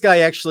 this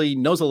guy actually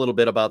knows a little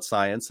bit about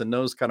science and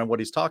knows kind of what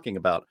he's talking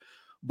about.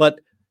 But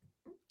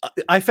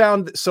I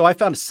found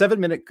 7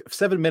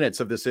 minutes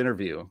of this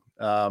interview.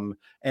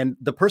 And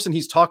the person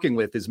he's talking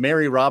with is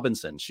Mary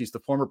Robinson. She's the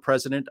former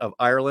president of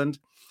Ireland.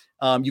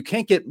 You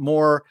can't get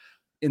more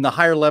in the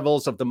higher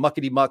levels of the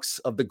muckety mucks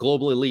of the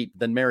global elite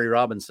than Mary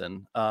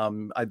Robinson.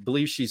 I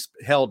believe she's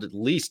held at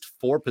least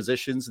 4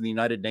 positions in the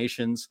United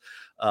Nations.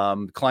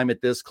 Climate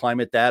this,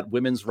 climate that,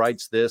 women's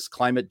rights this,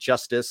 climate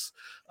justice.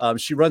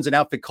 She runs an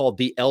outfit called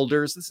The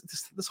Elders.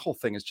 This whole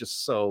thing is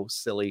just so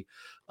silly.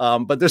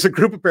 But there's a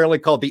group apparently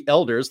called The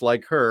Elders,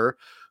 like her,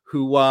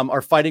 who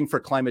are fighting for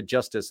climate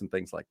justice and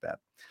things like that.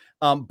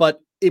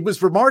 But it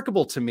was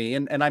remarkable to me,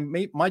 and I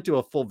might do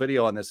a full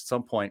video on this at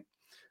some point,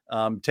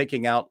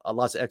 taking out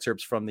lots of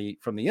excerpts from the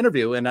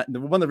interview. And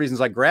one of the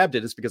reasons I grabbed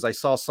it is because I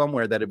saw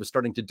somewhere that it was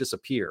starting to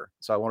disappear.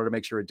 So I wanted to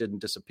make sure it didn't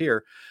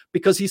disappear,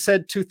 because he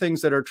said 2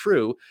 things that are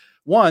true.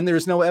 One,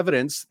 there's no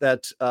evidence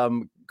that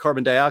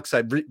carbon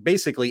dioxide,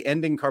 basically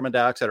ending carbon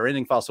dioxide or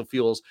ending fossil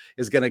fuels,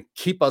 is going to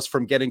keep us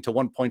from getting to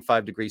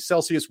 1.5 degrees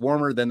Celsius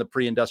warmer than the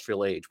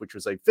pre-industrial age, which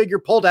was a figure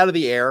pulled out of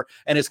the air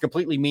and is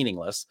completely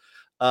meaningless.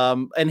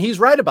 And he's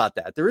right about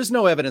that. There is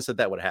no evidence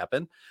that would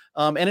happen.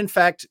 And in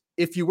fact,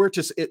 if you were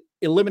to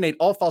eliminate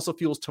all fossil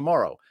fuels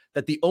tomorrow,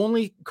 that the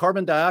only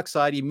carbon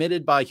dioxide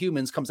emitted by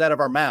humans comes out of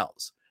our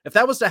mouths. If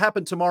that was to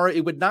happen tomorrow,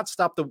 it would not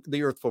stop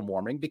the Earth from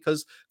warming,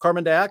 because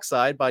carbon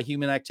dioxide by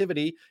human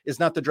activity is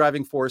not the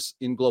driving force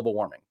in global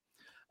warming.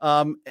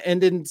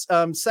 And in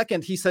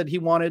second, he said he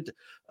wanted,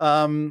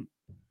 actually,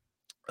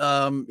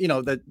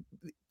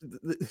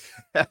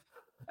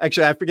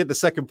 I forget the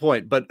second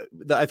point, but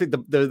I think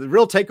the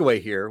real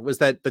takeaway here was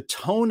that the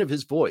tone of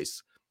his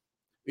voice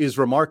is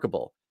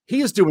remarkable.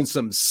 He is doing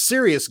some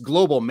serious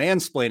global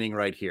mansplaining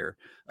right here.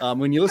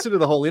 When you listen to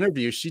the whole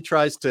interview, she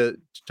tries to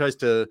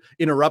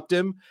interrupt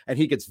him, and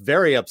he gets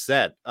very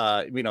upset.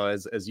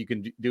 As you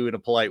can do in a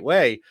polite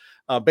way.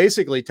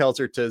 Basically, tells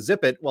her to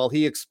zip it while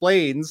he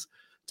explains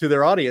to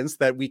their audience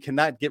that we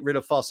cannot get rid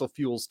of fossil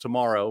fuels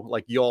tomorrow,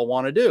 like you all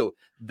want to do.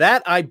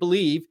 That, I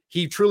believe,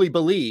 he truly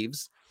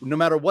believes, no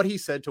matter what he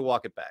said, to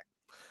walk it back.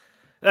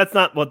 That's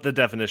not what the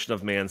definition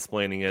of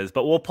mansplaining is,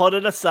 but we'll put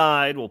it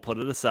aside.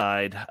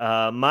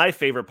 My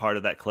favorite part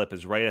of that clip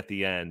is right at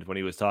the end when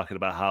he was talking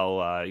about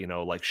how,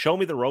 show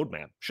me the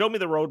roadmap. Show me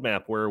the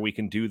roadmap where we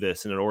can do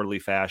this in an orderly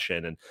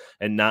fashion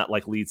and not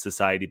like lead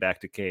society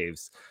back to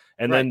caves.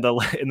 And right.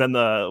 then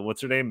the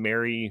what's her name?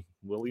 Mary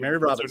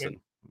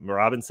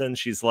Robinson.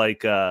 She's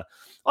like,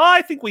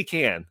 I think we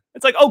can.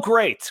 It's like, oh,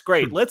 great.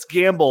 Let's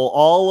gamble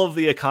all of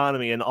the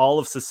economy and all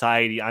of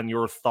society on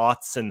your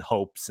thoughts and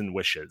hopes and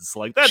wishes.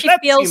 Like that. She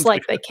feels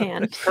like they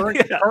can.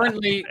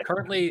 Currently,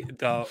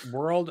 the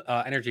world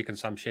energy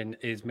consumption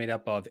is made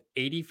up of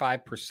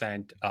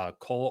 85%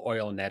 coal,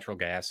 oil, and natural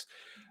gas.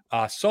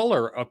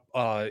 solar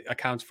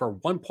accounts for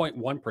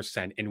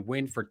 1.1% and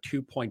wind for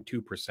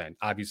 2.2%.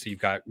 Obviously, you've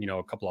got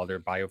a couple other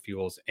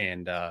biofuels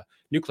and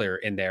nuclear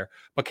in there.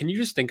 But can you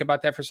just think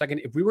about that for a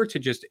second? If we were to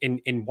just in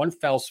one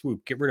fell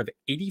swoop get rid of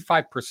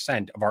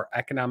 85% of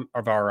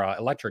our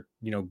electric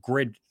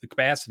grid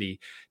capacity,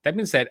 that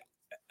means that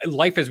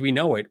life as we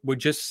know it would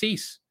just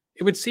cease.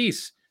 It would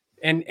cease.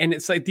 And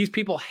it's like these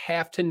people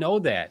have to know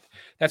that.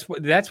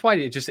 That's why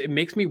it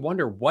makes me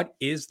wonder, what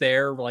is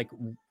their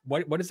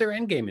what is their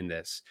end game in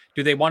this?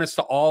 Do they want us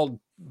to all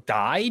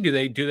die? Do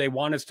they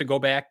want us to go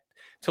back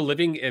to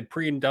living a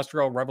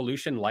pre-industrial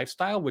revolution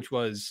lifestyle, which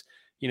was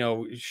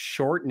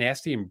short,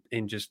 nasty,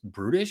 and just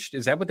brutish?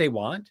 Is that what they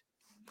want?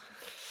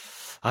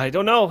 I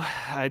don't know.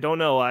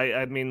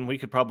 I mean, we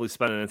could probably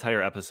spend an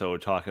entire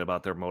episode talking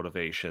about their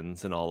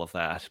motivations and all of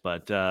that,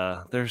 but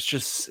there's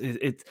just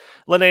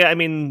Lene, I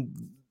mean,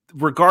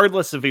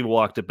 regardless if he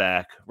walked it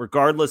back,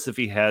 regardless if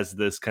he has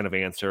this kind of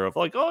answer of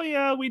like, oh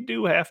yeah, we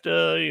do have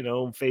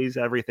to, phase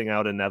everything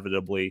out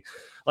inevitably.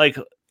 Like,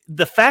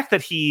 the fact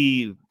that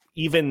he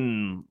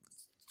even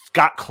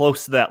got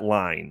close to that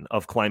line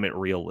of climate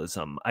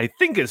realism, I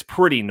think is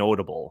pretty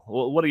notable.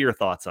 What are your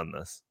thoughts on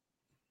this?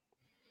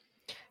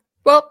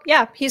 Well,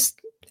 yeah, he's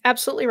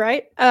absolutely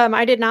right.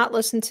 I did not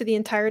listen to the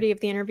entirety of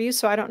the interview,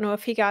 so I don't know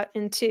if he got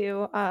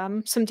into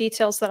some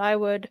details that I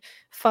would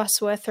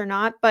fuss with or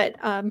not. But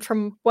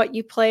from what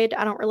you played,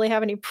 I don't really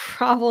have any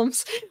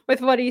problems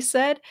with what he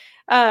said.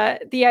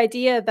 The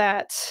idea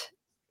that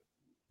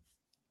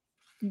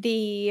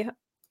the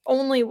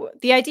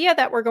idea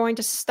that we're going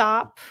to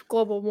stop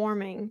global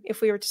warming if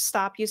we were to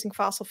stop using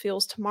fossil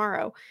fuels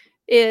tomorrow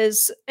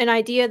is an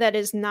idea that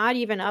is not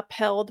even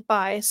upheld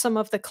by some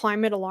of the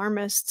climate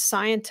alarmist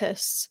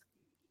scientists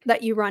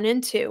that you run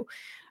into.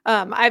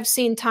 I've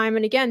seen time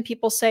and again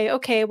people say,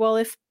 okay, well,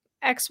 if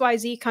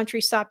XYZ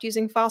country stopped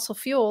using fossil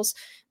fuels,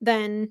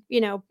 then,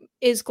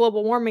 is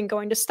global warming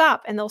going to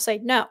stop? And they'll say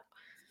no.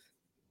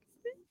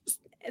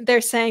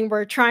 They're saying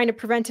we're trying to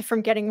prevent it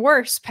from getting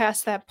worse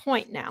past that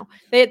point now.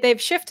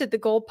 They've shifted the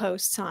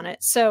goalposts on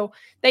it. So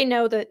they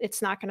know that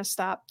it's not going to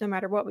stop no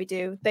matter what we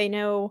do. They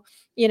know,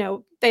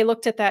 they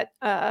looked at that,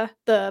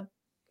 the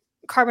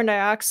carbon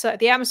dioxide,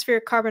 the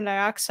atmospheric carbon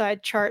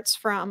dioxide charts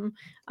from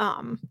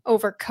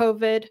over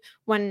COVID,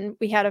 when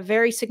we had a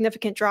very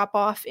significant drop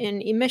off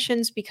in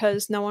emissions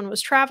because no one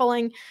was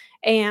traveling.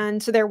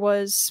 And there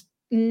was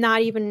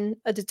not even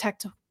a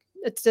detectable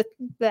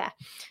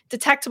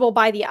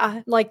by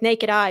the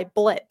naked eye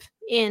blip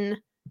in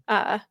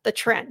the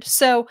trend.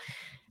 So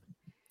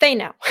they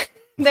know.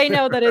 They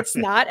know that it's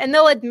not, and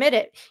they'll admit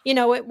it.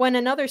 When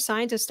another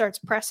scientist starts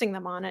pressing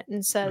them on it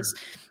and says,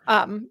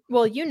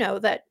 well,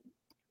 that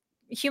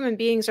human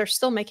beings are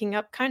still making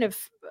up kind of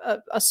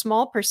a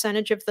small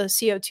percentage of the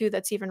CO2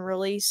 that's even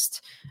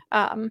released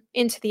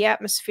into the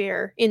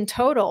atmosphere in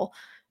total,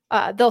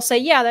 they'll say,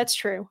 yeah, that's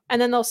true.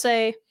 And then they'll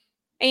say,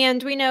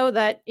 and we know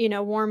that,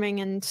 warming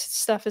and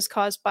stuff is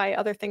caused by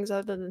other things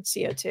other than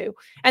CO2.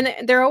 And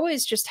they're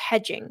always just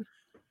hedging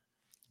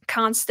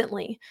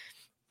constantly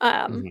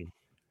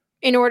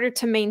in order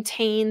to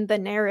maintain the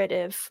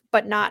narrative,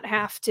 but not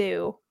have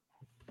to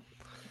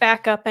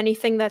back up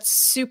anything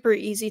that's super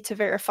easy to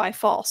verify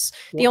false.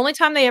 The only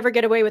time they ever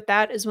get away with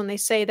that is when they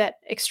say that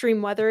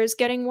extreme weather is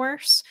getting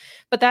worse.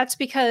 But that's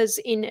because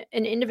in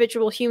an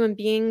individual human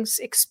being's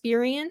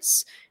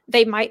experience,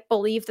 they might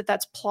believe that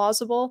that's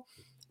plausible.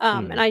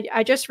 And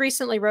I just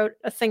recently wrote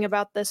a thing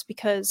about this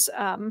because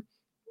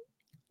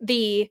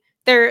there's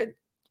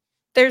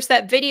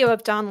that video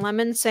of Don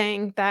Lemon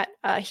saying that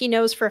he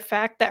knows for a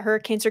fact that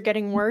hurricanes are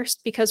getting worse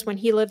because when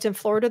he lived in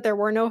Florida, there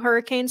were no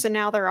hurricanes and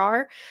now there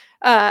are.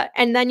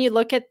 And then you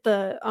look at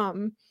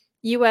the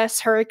U.S.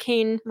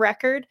 hurricane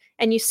record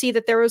and you see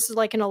that there was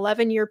like an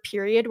 11-year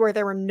period where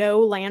there were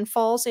no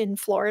landfalls in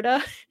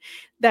Florida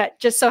that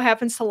just so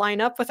happens to line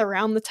up with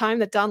around the time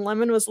that Don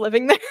Lemon was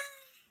living there.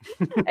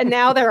 And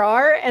now there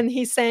are, and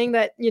he's saying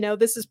that,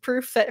 this is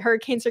proof that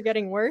hurricanes are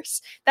getting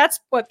worse. That's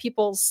what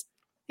people's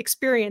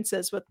experience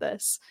is with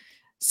this.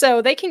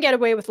 So they can get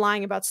away with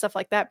lying about stuff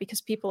like that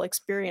because people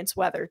experience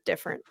weather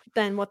different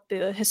than what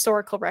the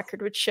historical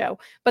record would show.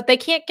 But they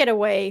can't get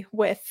away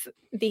with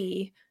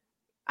the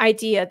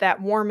idea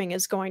that warming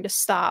is going to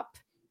stop.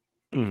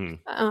 Yeah,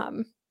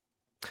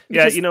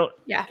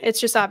 it's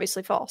just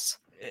obviously false.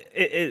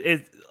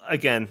 It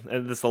again,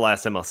 and this is the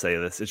last time I'll say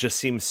this, it just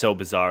seems so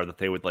bizarre that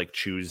they would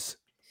choose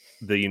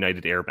the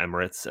United Arab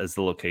Emirates as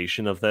the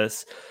location of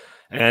this.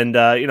 And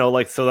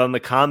so then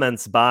the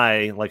comments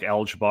by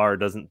Al Jabbar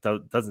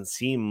doesn't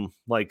seem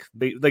like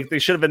they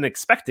should have been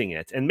expecting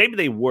it, and maybe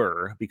they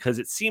were, because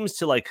it seems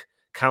to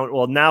count.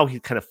 Well, now he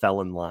kind of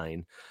fell in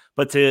line,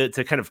 but to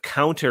kind of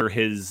counter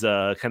his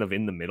kind of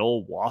in the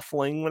middle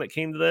waffling when it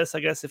came to this, I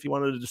guess if you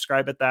wanted to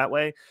describe it that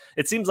way,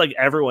 it seems like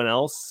everyone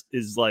else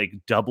is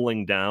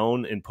doubling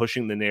down and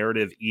pushing the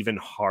narrative even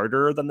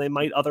harder than they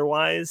might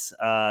otherwise.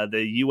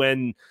 The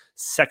UN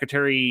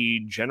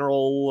Secretary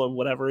General or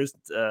whatever is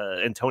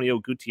Antonio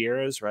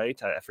Gutierrez, right?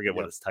 I forget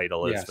what his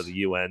title is for the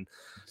UN,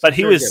 but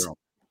he was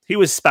he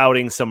was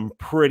spouting some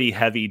pretty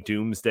heavy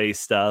doomsday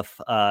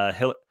stuff.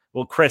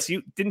 Well, Chris,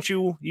 you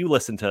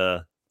listen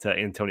to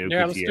Antonio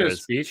Yeah, I listened to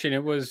his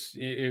Gutierrez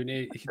speech,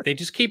 and they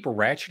just keep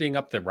ratcheting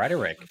up the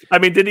rhetoric. I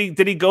mean,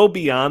 did he go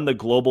beyond the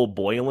global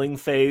boiling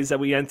phase that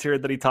we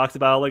entered that he talked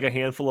about like a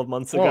handful of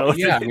months ago? Well,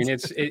 yeah, I mean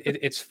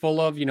it's full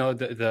of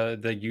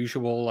the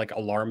usual like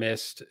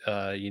alarmist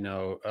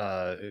estimates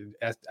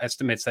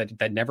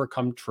that never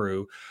come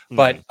true.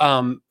 But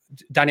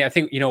Donnie, I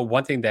think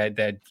one thing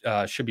that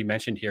should be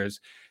mentioned here is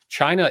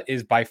China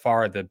is by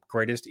far the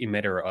greatest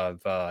emitter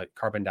of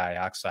carbon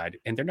dioxide,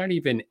 and they're not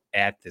even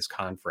at this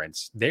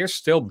conference. They're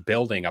still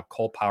building a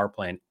coal power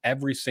plant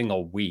every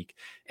single week,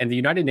 and the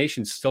United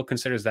Nations still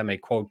considers them a,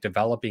 quote,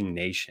 developing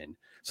nation.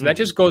 So that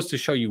just goes to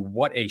show you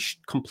what a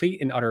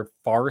complete and utter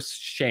farce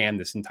sham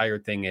this entire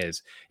thing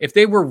is. If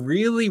they were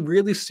really,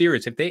 really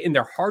serious, if they in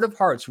their heart of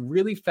hearts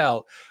really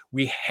felt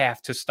we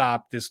have to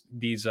stop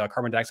these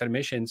carbon dioxide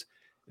emissions,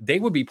 they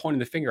would be pointing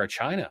the finger at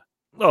China.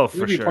 Oh,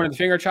 for sure. Pointing the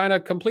finger at China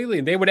completely.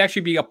 And they would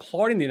actually be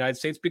applauding the United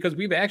States because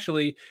we've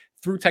actually,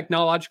 through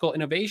technological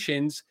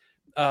innovations,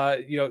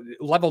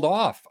 leveled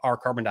off our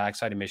carbon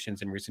dioxide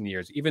emissions in recent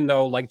years. Even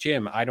though, like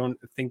Jim, I don't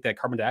think that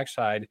carbon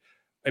dioxide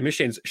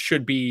emissions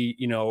should be,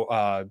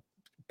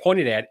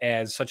 pointed at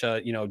as such a,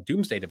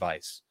 doomsday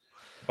device.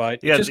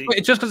 But yeah,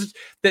 it's just because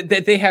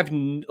they have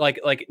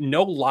like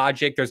no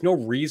logic. There's no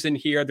reason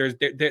here.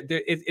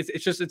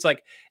 It's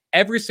like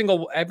every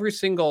single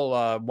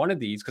one of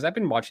these, because I've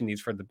been watching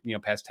these for the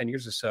past 10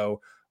 years or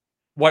so.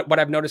 What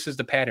I've noticed is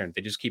the pattern.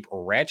 They just keep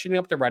ratcheting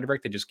up the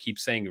rhetoric. They just keep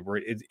saying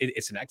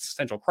it's an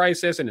existential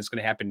crisis and it's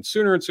going to happen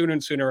sooner and sooner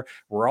and sooner.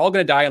 We're all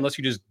going to die unless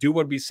you just do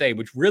what we say,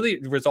 which really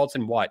results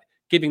in what?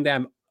 Giving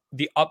them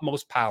the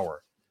utmost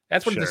power.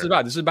 That's what this is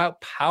about. This is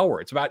about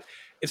power. It's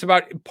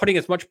about putting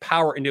as much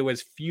power into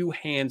as few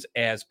hands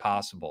as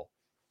possible.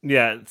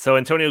 Yeah, so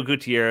Antonio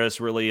Gutierrez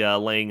really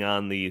laying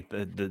on the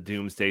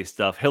doomsday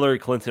stuff. Hillary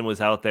Clinton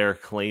was out there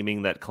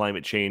claiming that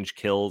climate change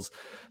kills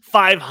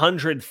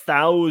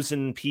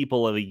 500,000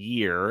 people a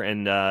year,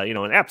 and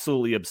an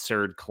absolutely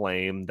absurd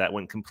claim that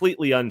went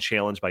completely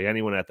unchallenged by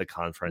anyone at the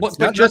conference. Well,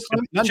 not just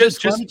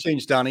climate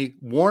change, Donnie.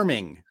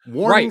 Warming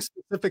right.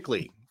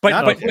 Specifically, but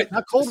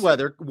not cold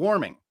weather.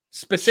 Warming.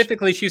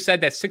 Specifically, she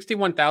said that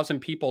 61,000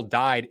 people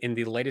died in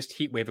the latest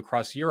heat wave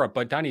across Europe.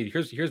 But Donnie,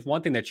 here's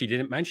one thing that she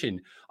didn't mention.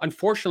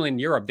 Unfortunately, in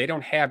Europe, they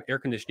don't have air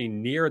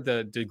conditioning near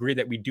the degree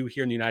that we do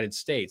here in the United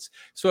States.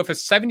 So if a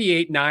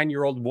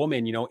 9-year-old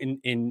woman,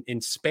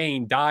 in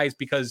Spain dies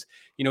because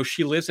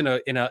she lives in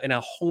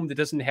a home that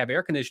doesn't have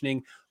air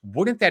conditioning,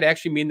 wouldn't that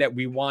actually mean that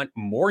we want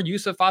more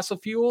use of fossil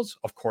fuels?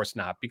 Of course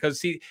not, because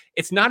see,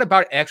 it's not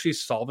about actually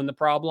solving the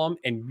problem,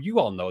 and you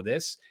all know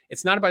this.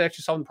 It's not about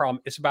actually solving the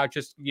problem. It's about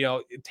just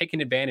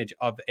taking advantage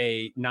of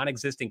a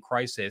non-existing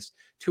crisis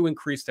to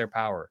increase their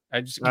power.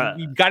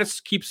 You got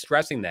to keep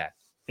stressing that.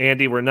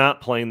 Andy, we're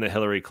not playing the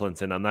Hillary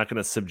Clinton. I'm not going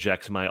to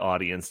subject my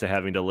audience to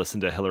having to listen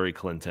to Hillary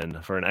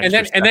Clinton for an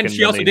extra and then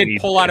she also did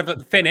pull out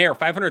of thin air.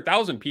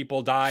 500,000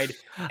 people died.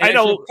 I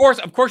know.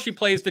 Of course, she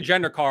plays the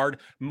gender card.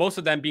 Most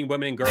of them being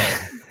women and girls,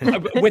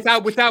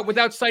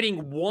 without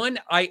citing one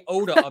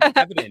iota of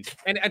evidence.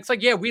 And it's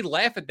like, yeah, we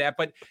laugh at that,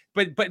 but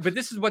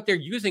this is what they're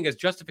using as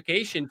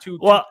justification to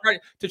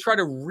try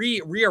to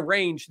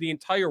rearrange the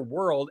entire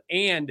world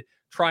and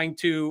trying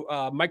to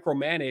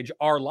micromanage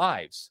our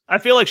lives. I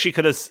feel like she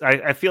could have.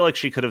 I feel like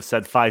she could have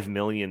said 5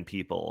 million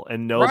people,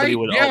 and nobody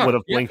would have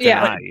blinked an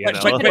eye.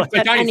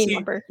 But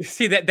Donnie,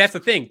 see that's the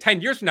thing. 10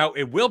 years from now,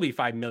 it will be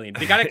 5 million.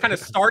 They got to kind of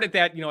start at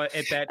that,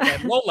 at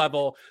that low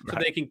level, so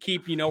they can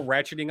keep,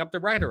 ratcheting up the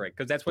rhetoric,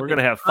 because that's what we're going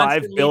to have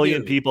 5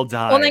 billion people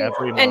die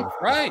every month.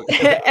 Right.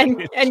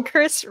 and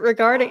Chris,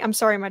 I'm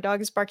sorry, my dog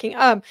is barking.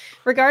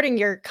 Regarding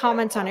your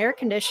comments on air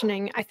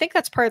conditioning, I think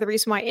that's part of the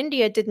reason why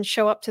India didn't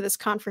show up to this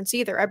conference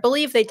either. I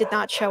believe they did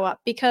not show up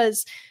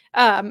because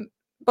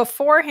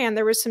beforehand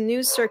there was some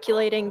news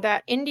circulating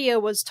that India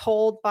was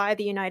told by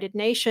the United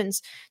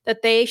Nations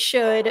that they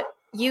should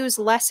use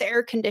less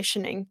air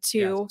conditioning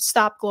to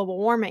stop global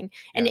warming,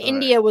 and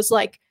India was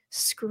like,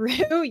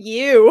 screw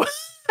you.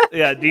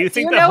 Yeah, do you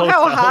think do you know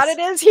how hot it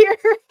is here?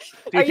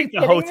 Do you think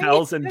the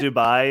hotels in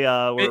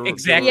Dubai were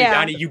exactly,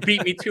 Donnie? You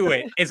beat me to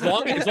it. As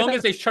long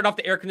as they shut off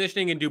the air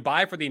conditioning in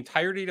Dubai for the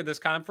entirety of this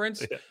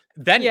conference,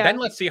 then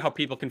let's see how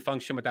people can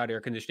function without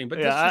air conditioning. But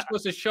this just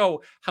goes to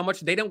show how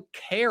much they don't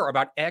care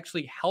about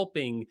actually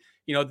helping,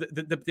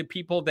 the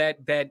people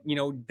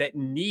that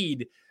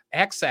need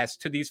access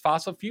to these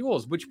fossil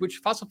fuels, which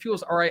fossil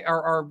fuels are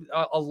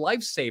a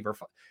lifesaver.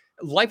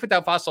 Life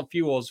without fossil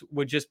fuels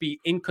would just be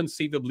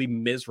inconceivably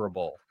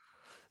miserable.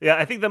 Yeah,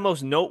 I think the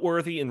most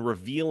noteworthy and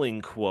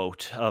revealing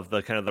quote of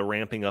the kind of the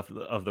ramping up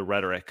of the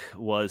rhetoric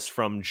was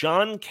from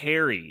John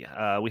Kerry.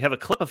 We have a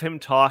clip of him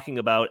talking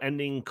about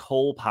ending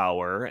coal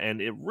power,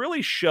 and it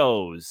really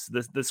shows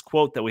this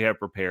quote that we have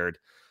prepared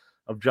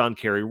of John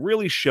Kerry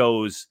really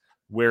shows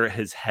where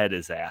his head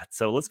is at.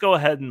 So let's go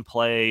ahead and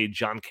play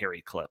John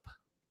Kerry clip.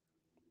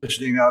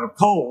 Out of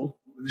coal,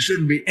 there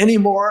shouldn't be any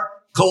more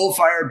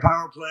coal-fired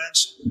power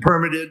plants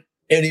permitted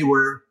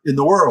anywhere in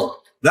the world.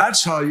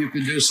 That's how you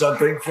can do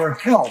something for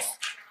health.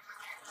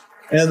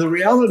 And the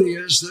reality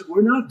is that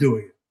we're not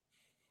doing it.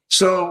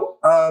 So,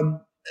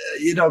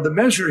 the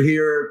measure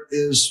here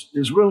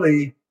is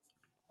really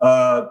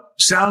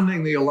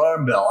sounding the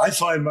alarm bell. I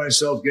find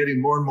myself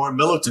getting more and more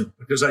militant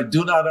because I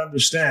do not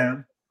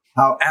understand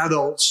how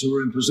adults who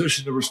are in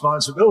position of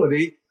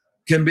responsibility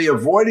can be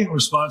avoiding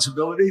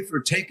responsibility for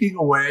taking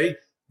away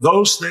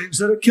those things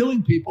that are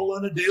killing people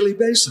on a daily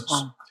basis.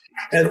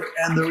 And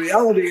the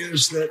reality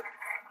is that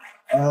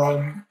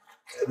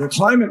the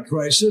climate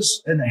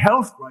crisis and the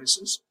health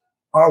crisis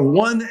are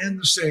one and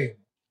the same.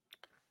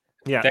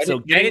 Yeah,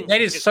 that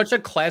is such a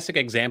classic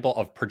example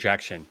of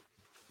projection.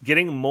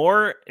 Getting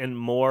more and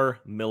more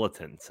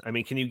militant. I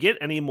mean, can you get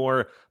any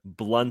more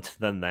blunt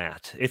than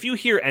that? If you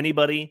hear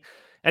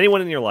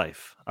anyone in your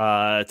life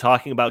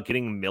talking about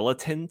getting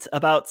militant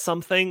about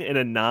something in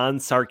a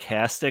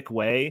non-sarcastic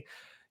way,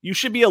 you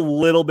should be a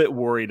little bit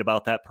worried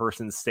about that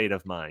person's state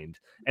of mind.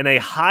 And a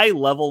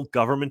high-level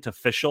government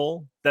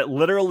official that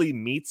literally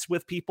meets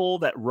with people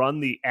that run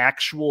the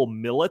actual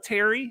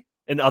military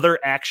and other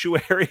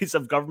actuaries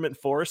of government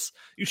force,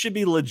 you should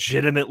be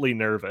legitimately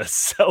nervous.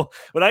 So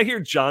when I hear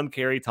John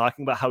Kerry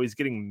talking about how he's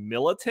getting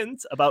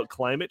militant about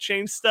climate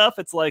change stuff,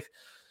 it's like,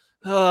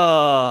 getting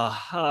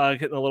a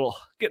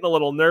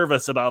little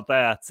nervous about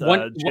that.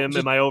 Jim,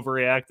 am I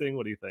overreacting?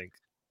 What do you think?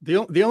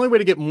 The only way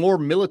to get more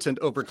militant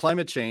over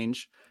climate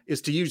change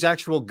is to use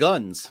actual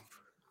guns.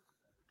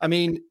 I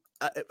mean,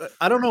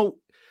 I don't know.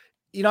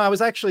 I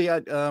was actually I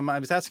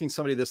was asking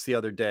somebody this the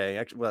other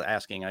day.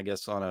 Asking, I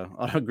guess, on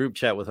a group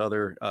chat with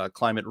other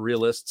climate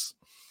realists,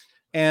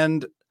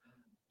 and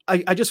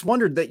I just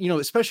wondered that,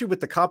 especially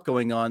with the COP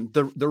going on,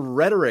 the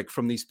rhetoric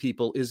from these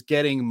people is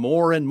getting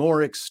more and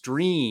more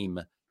extreme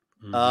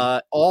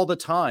all the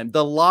time.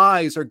 The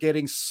lies are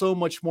getting so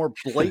much more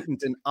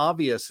blatant and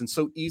obvious and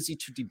so easy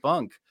to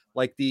debunk,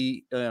 like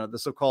the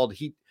so-called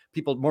heat.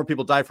 More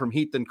people die from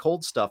heat than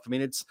cold stuff. I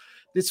mean,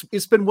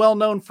 it's been well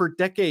known for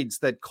decades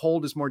that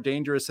cold is more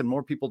dangerous and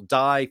more people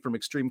die from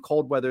extreme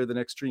cold weather than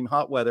extreme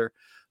hot weather.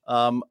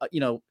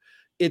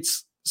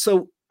 It's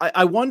so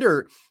I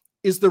wonder,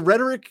 is the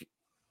rhetoric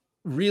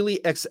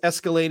really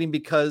escalating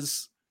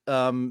because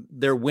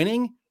they're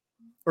winning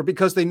or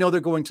because they know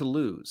they're going to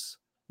lose?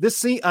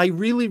 I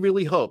really,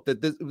 really hope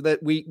that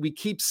we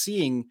keep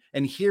seeing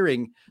and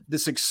hearing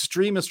this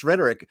extremist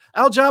rhetoric.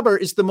 Al Jaber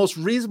is the most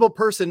reasonable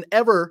person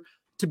ever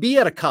to be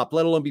at a COP,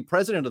 let alone be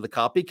president of the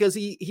COP, because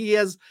he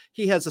has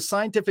a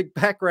scientific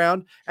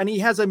background and he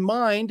has a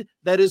mind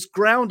that is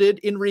grounded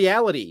in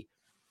reality.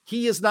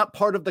 He is not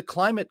part of the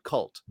climate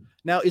cult.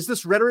 Now, is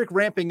this rhetoric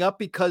ramping up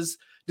because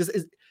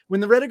when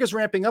the rhetoric is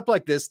ramping up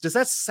like this, does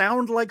that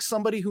sound like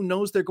somebody who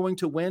knows they're going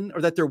to win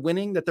or that they're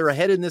winning, that they're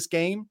ahead in this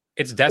game?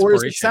 It's desperation. Or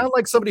does it sound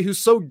like somebody who's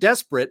so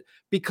desperate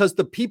because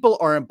the people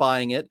aren't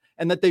buying it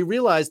and that they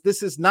realize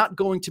this is not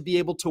going to be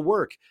able to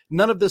work?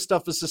 None of this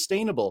stuff is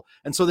sustainable.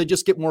 And so they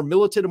just get more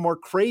militant and more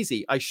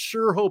crazy. I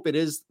sure hope it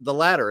is the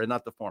latter and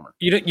not the former.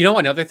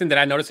 Another thing that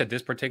I noticed at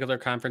this particular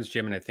conference,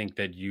 Jim, and I think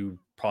that you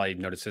probably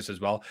noticed this as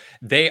well,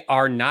 they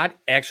are not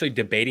actually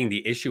debating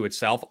the issue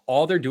itself.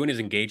 All they're doing is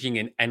engaging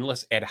in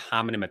endless ad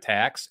hominem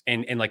attacks.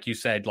 And like you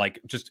said, like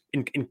just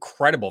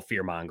incredible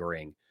fear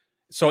mongering.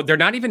 So they're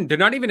not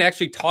even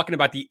actually talking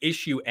about the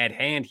issue at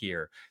hand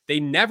here.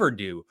 They never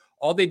do.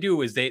 All they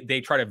do is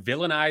they try to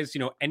villainize,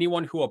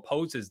 anyone who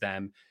opposes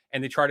them,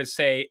 and they try to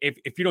say,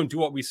 if you don't do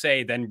what we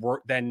say, then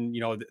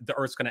the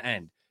Earth's going to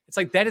end. It's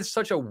like, that is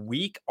such a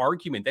weak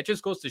argument. That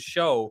just goes to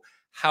show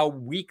how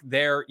weak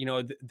their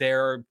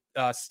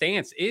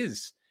stance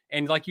is.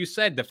 And like you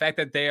said, the fact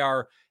that they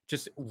are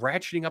just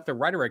ratcheting up the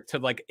rhetoric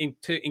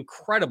to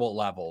incredible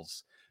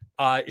levels.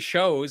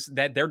 Shows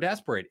that they're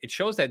desperate. It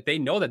shows that they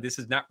know that this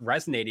is not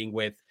resonating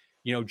with,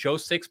 Joe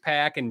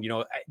Sixpack and,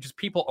 just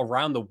people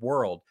around the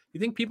world. You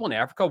think people in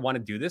Africa want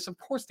to do this? Of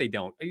course they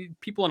don't.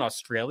 People in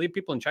Australia,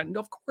 people in China, no,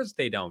 of course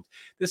they don't.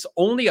 This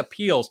only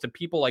appeals to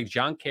people like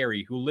John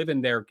Kerry who live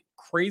in their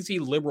crazy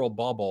liberal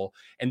bubble,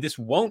 and this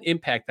won't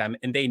impact them.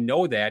 And they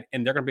know that,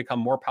 and they're going to become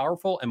more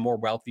powerful and more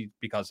wealthy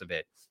because of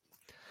it.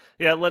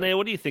 Yeah, Lene,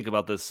 what do you think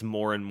about this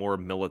more and more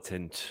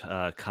militant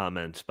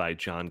comment by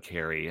John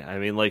Kerry? I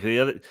mean, like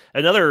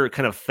another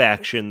kind of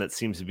faction that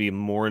seems to be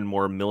more and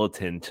more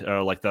militant,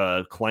 like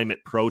the climate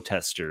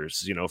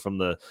protesters, from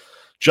the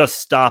Just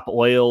Stop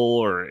Oil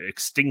or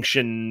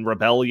Extinction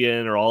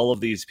Rebellion or all of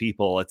these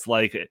people. It's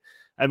like,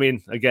 I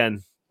mean,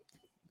 again,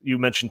 you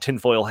mentioned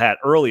tinfoil hat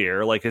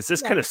earlier. Like, is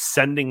this kind of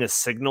sending a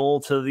signal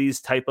to these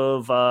type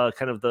of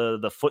kind of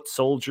the foot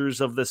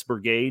soldiers of this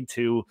brigade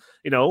to,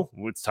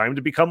 it's time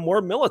to become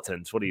more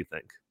militant? What do you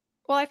think?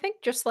 Well, I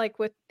think just like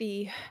with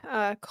the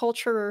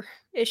culture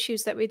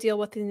issues that we deal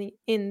with in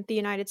the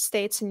United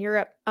States and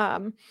Europe,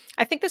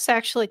 I think this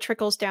actually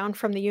trickles down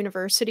from the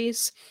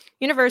universities.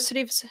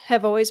 Universities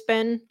have always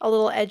been a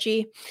little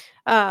edgy.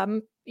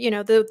 The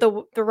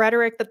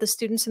rhetoric that the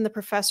students and the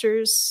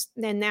professors,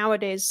 and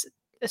nowadays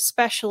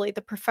especially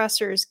the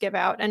professors, give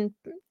out, and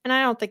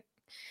I don't think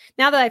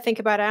now that I think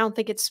about it, I don't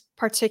think it's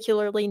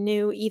particularly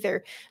new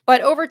either.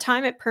 But over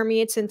time, it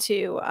permeates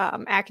into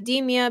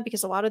academia,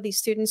 because a lot of these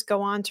students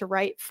go on to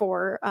write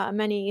for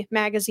many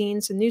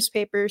magazines and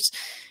newspapers,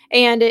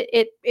 and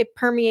it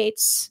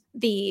permeates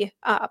the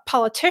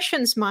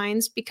politicians'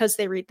 minds because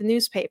they read the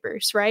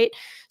newspapers, right?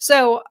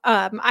 So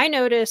I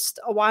noticed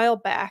a while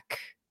back,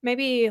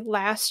 maybe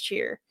last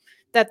year,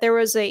 that there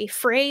was a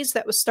phrase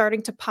that was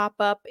starting to pop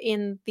up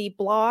in the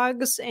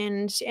blogs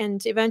and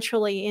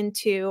eventually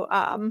into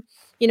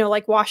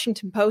like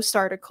Washington Post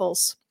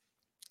articles.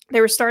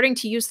 They were starting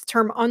to use the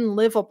term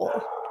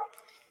unlivable,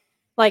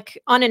 like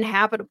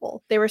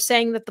uninhabitable. They were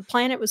saying that the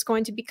planet was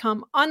going to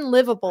become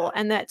unlivable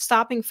and that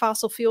stopping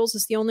fossil fuels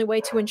is the only way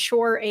to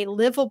ensure a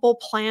livable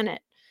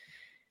planet.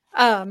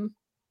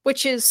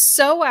 Which is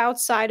so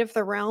outside of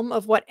the realm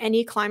of what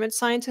any climate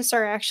scientists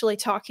are actually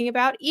talking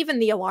about, even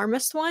the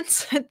alarmist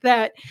ones,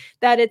 that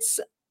it's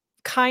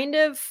kind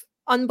of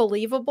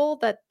unbelievable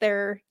that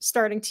they're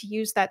starting to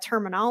use that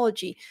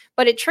terminology.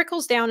 But it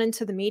trickles down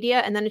into the media,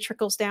 and then it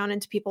trickles down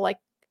into people like,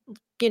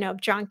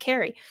 John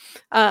Kerry.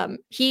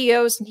 He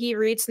goes and he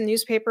reads the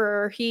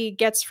newspaper, or he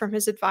gets from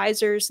his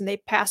advisors, and they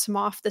pass him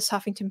off this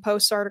Huffington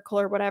Post article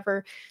or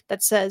whatever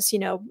that says,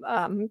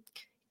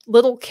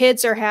 little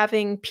kids are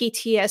having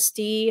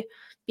PTSD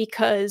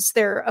because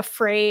they're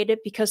afraid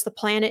because the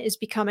planet is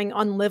becoming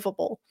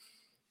unlivable.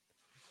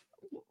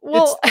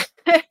 Well,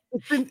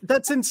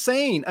 that's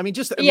insane. I mean,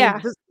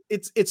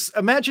 it's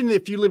imagine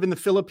if you live in the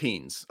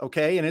Philippines,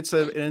 okay, and it's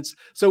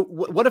so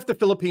what if the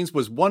Philippines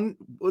was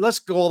let's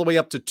go all the way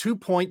up to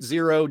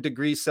 2.0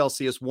 degrees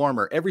Celsius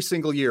warmer every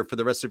single year for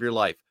the rest of your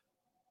life.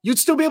 You'd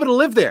still be able to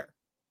live there.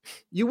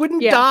 You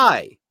wouldn't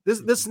die.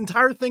 This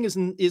entire thing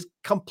is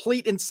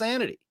complete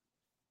insanity.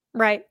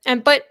 Right.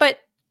 And but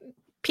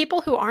people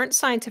who aren't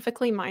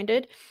scientifically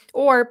minded,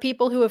 or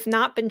people who have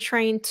not been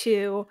trained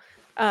to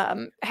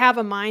have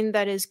a mind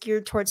that is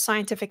geared towards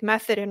scientific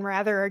method and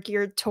rather are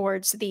geared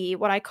towards the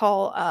what I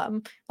call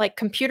like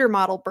computer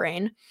model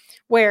brain,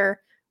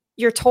 where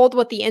you're told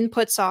what the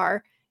inputs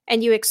are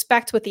and you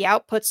expect what the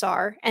outputs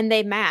are and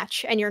they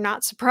match and you're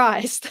not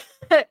surprised.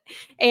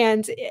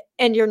 and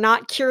you're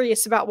not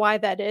curious about why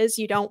that is.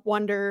 You don't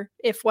wonder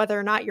if whether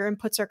or not your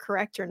inputs are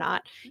correct or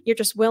not. You're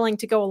just willing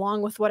to go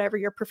along with whatever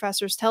your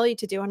professors tell you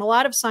to do. And a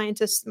lot of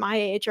scientists my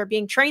age are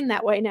being trained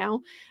that way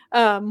now,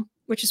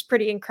 which is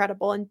pretty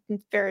incredible and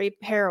very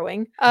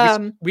harrowing.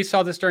 We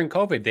saw this during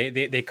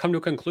COVID. They come to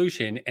a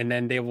conclusion, and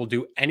then they will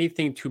do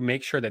anything to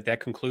make sure that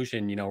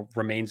conclusion,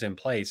 remains in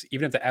place,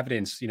 even if the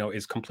evidence,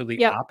 is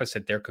completely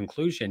opposite their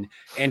conclusion.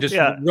 And just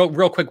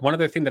real quick, one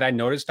other thing that I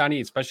noticed,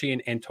 Donnie, especially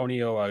in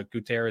Antonio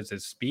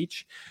Guterres'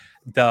 speech,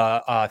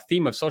 the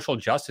theme of social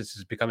justice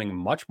is becoming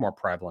much more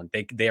prevalent.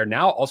 They are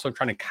now also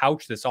trying to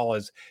couch this all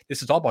as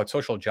this is all about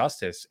social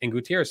justice. And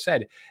Guterres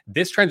said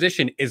this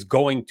transition is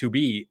going to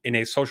be in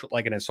a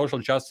social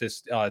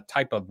justice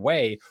type of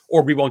way,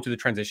 or we won't do the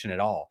transition at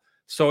all.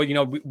 So,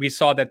 we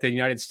saw that the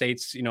United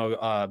States,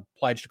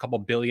 pledged a couple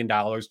 $2 billion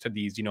to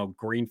these,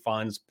 green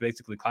funds,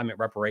 basically climate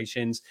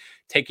reparations,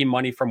 taking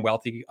money from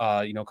wealthy,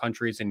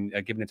 countries and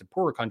giving it to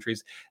poorer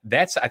countries.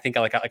 That's, I think,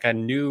 like a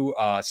new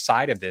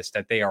side of this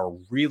that they are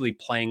really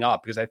playing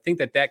up, because I think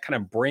that kind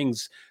of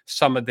brings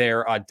some of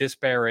their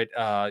disparate,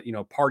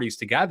 parties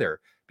together,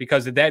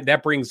 because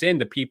that brings in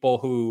the people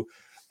who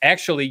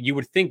actually you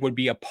would think would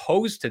be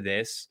opposed to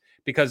this,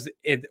 because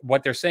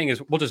what they're saying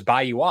is we'll just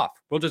buy you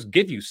off. We'll just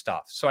give you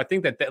stuff. So I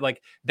think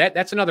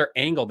that's another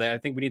angle that I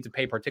think we need to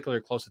pay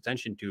particularly close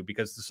attention to,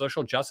 because the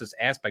social justice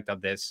aspect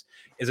of this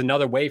is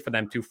another way for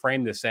them to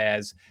frame this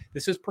as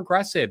this is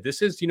progressive.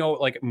 This is,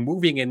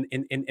 moving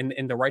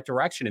in the right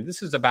direction. And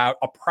this is about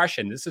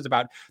oppression. This is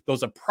about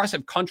those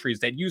oppressive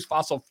countries that use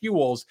fossil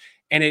fuels,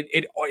 and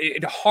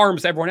it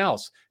harms everyone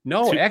else.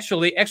 No,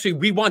 actually,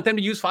 we want them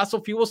to use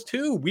fossil fuels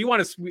too. We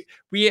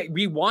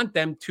want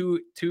them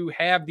to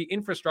have the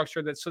infrastructure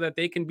so that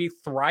they can be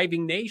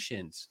thriving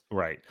nations.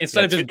 Right.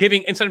 Instead of just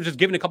giving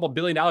a couple $1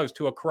 billion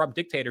to a corrupt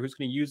dictator who's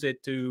going to use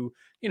it to,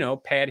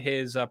 pad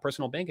his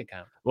personal bank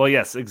account. Well,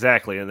 yes,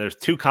 exactly. And there's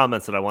two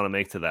comments that I want to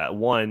make to that.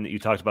 One, you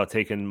talked about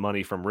taking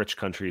money from rich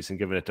countries and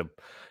giving it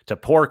to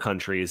poor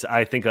countries.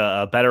 I think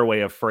a better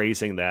way of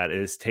phrasing that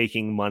is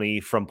taking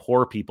money from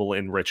poor people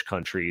in rich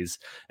countries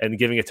and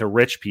giving it to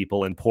rich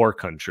people in poor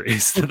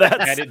countries.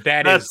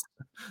 That's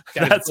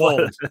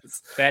bold.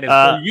 That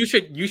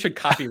is you should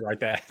copyright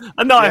that.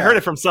 No, I heard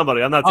it from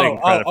somebody. I'm not taking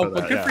credit for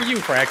that. But good for you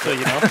for actually,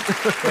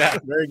 Yeah,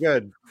 very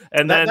good.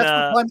 And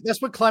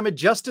that's what climate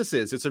justice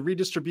is. It's a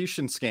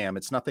redistribution scam.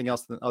 It's nothing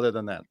else other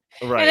than that.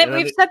 Right. And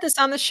we've said this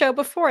on the show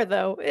before,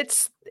 though.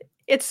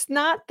 It's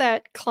not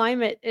that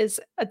climate is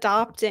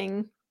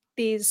adopting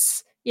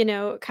these,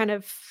 kind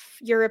of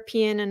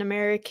European and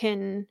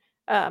American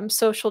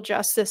social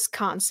justice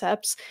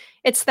concepts.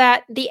 It's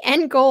that the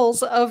end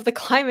goals of the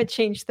climate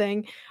change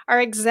thing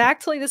are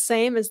exactly the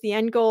same as the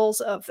end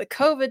goals of the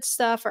COVID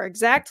stuff, are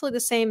exactly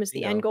the same as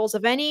the end goals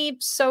of any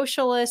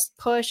socialist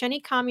push, any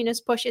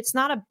communist push. It's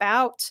not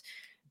about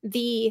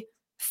the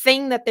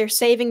thing that they're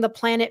saving the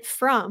planet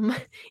from.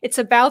 It's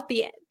about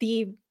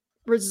the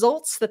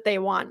results that they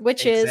want,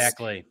 which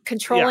Exactly. is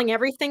controlling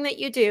everything that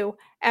you do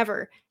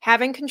ever,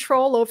 having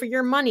control over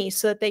your money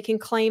so that they can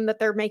claim that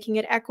they're making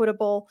it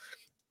equitable.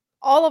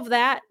 All of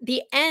that,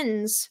 the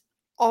ends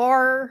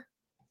are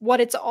what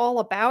it's all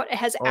about. It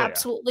has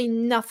absolutely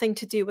nothing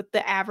to do with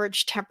the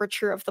average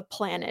temperature of the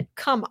planet.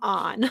 Come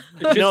on.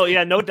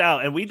 No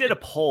doubt. And we did a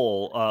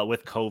poll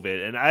with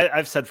COVID, and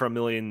I've said for a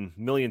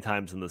million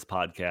times in this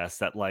podcast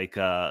that like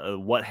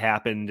what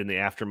happened in the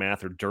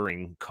aftermath or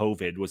during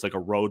COVID was like a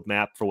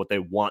roadmap for what they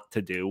want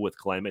to do with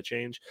climate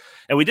change.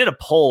 And we did a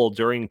poll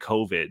during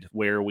COVID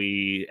where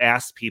we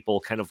asked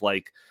people kind of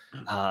like,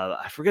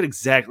 I forget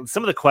exactly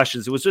some of the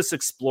questions. It was just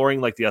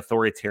exploring like the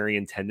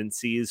authoritarian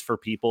tendencies for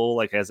people,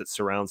 like as it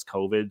surrounds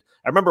COVID.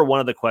 I remember one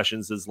of the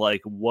questions is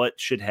like, what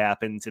should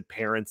happen to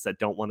parents that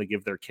don't want to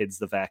give their kids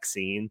the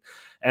vaccine?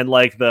 And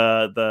like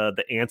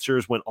the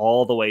answers went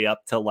all the way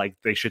up to like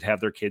they should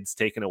have their kids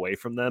taken away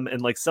from them.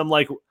 And like some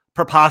like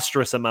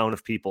preposterous amount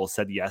of people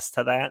said yes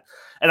to that.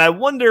 And I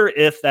wonder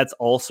if that's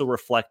also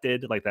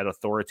reflected, like that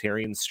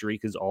authoritarian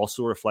streak is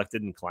also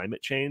reflected in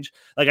climate change.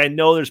 Like I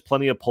know there's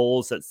plenty of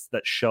polls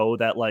that show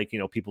that like, you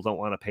know, people don't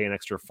want to pay an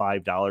extra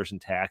 $5 in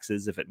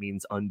taxes if it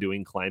means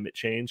undoing climate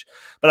change.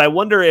 But I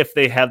wonder if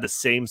they have the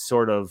same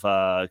sort of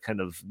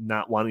kind of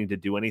not wanting to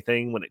do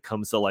anything when it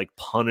comes to like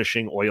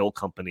punishing oil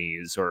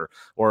companies or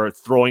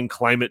throwing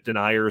climate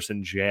deniers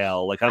in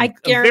jail. Like I'm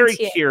very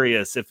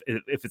curious if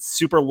it's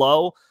super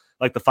low,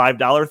 like the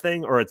 $5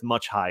 thing, or it's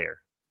much higher.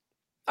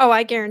 Oh,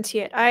 I guarantee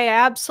it. I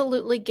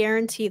absolutely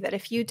guarantee that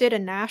if you did a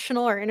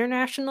national or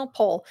international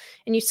poll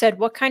and you said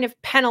what kind of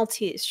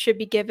penalties should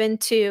be given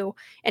to,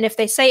 and if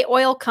they say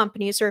oil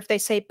companies or if they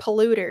say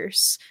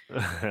polluters,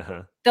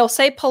 they'll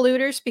say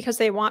polluters because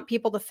they want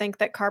people to think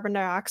that carbon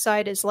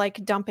dioxide is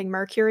like dumping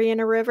mercury in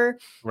a river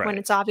when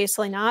it's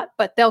obviously not,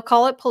 but they'll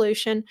call it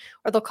pollution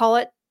or they'll call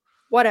it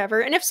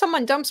whatever. And if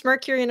someone dumps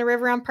mercury in a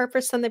river on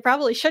purpose, then they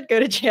probably should go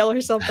to jail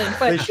or something.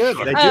 But they should.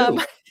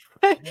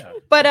 They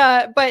do.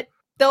 But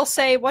they'll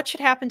say what should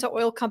happen to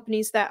oil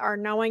companies that are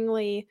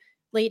knowingly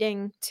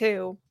leading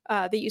to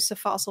the use of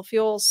fossil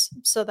fuels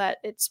so that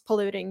it's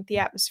polluting the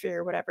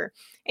atmosphere or whatever.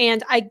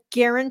 And I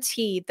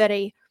guarantee that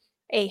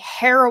a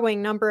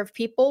harrowing number of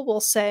people will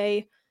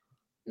say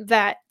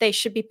that they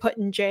should be put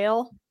in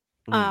jail.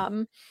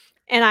 And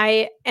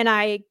I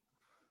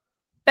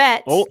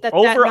bet that over that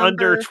number,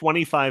 under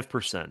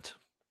 25%.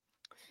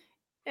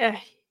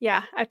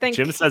 Yeah, I think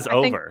Jim says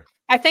over.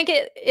 I think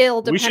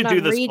it'll depend we should on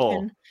do this region.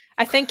 poll.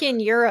 I think in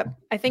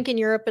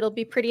Europe it'll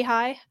be pretty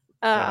high.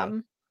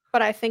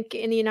 But I think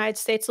in the United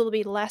States it'll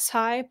be less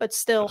high, but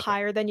still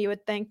higher than you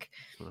would think.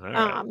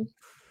 Right.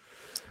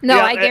 No,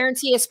 I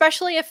guarantee,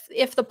 especially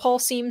if the poll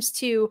seems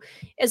to,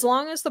 as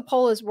long as the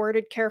poll is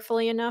worded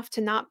carefully enough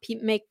to not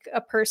make a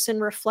person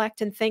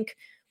reflect and think,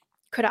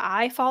 could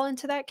I fall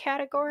into that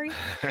category?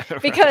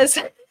 Because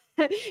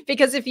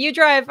if you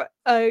drive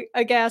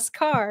a gas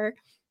car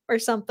or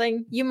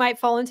something, you might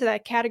fall into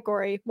that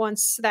category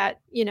once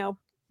that, you know,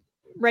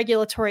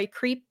 regulatory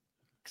creep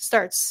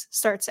starts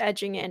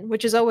edging in,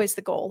 which is always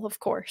the goal, of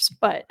course.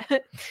 But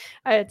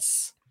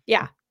it's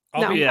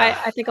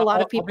I think a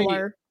lot of people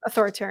are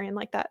authoritarian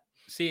like that.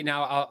 See,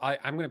 now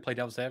I'm going to play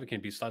devil's advocate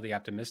and be slightly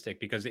optimistic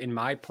because in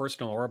my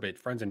personal orbit,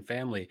 friends and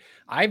family,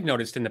 I've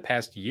noticed in the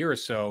past year or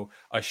so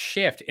a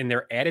shift in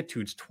their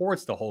attitudes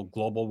towards the whole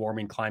global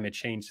warming, climate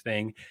change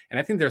thing. And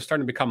I think they're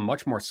starting to become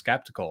much more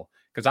skeptical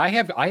because I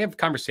have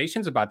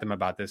conversations about them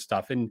about this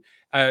stuff and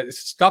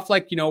stuff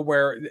like, you know,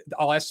 where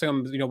I'll ask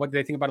them, you know, what do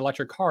they think about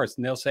electric cars?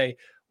 And they'll say,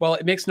 well,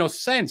 it makes no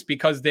sense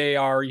because they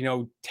are, you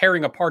know,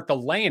 tearing apart the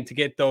land to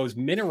get those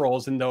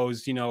minerals and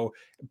those, you know,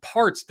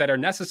 parts that are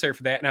necessary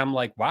for that. And I'm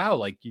like, wow,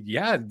 like,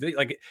 yeah,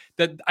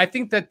 I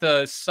think that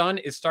the sun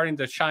is starting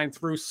to shine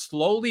through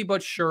slowly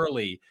but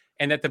surely.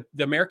 And that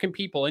the American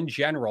people in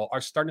general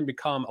are starting to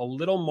become a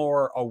little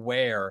more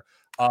aware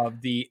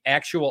of the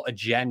actual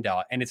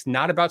agenda. And it's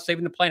not about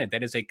saving the planet.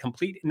 That is a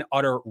complete and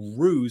utter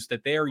ruse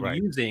that they are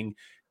using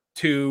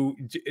to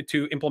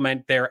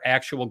implement their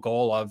actual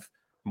goal of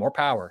more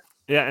power.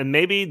 Yeah, and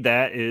maybe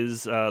that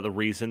is the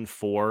reason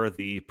for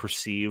the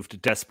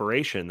perceived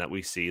desperation that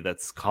we see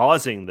that's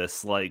causing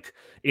this like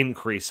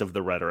increase of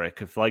the rhetoric.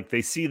 If like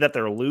they see that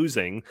they're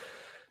losing,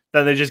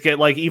 then they just get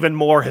like even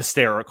more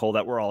hysterical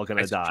that we're all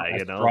going to die.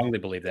 You know, I strongly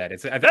believe that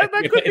it's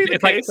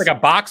like a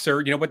boxer,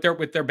 you know, with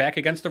their back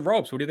against the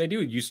ropes. What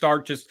do? You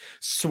start just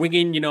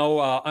swinging, you know,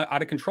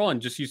 out of control,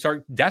 and you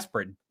start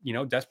desperate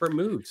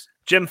moves.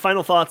 Jim,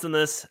 final thoughts on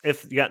this?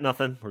 If you got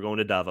nothing, we're going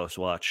to Davos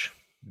Watch.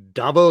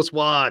 Davos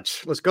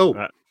Watch. Let's go. All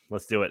right,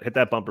 let's do it. Hit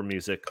that bumper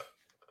music.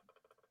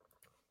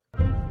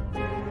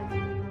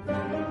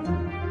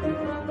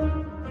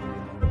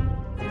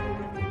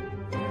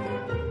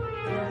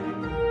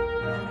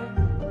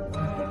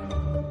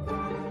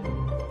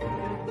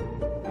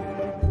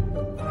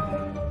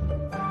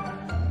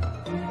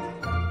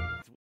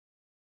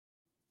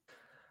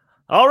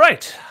 All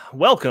right,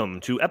 welcome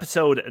to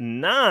episode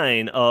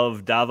 9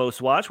 of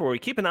Davos Watch, where we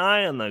keep an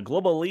eye on the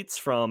global elites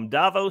from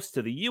Davos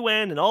to the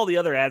UN and all the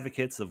other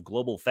advocates of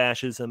global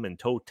fascism and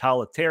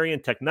totalitarian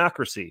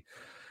technocracy.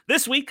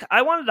 This week,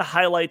 I wanted to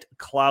highlight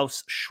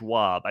Klaus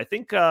Schwab. I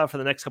think for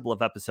the next couple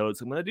of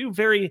episodes, I'm going to do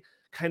very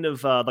kind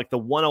of like the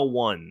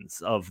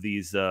 101s of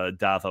these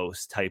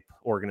Davos type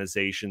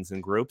organizations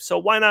and groups. So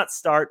why not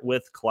start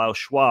with Klaus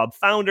Schwab,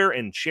 founder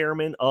and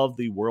chairman of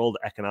the World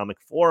Economic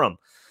Forum.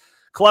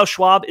 Klaus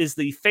Schwab is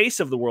the face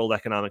of the World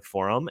Economic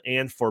Forum,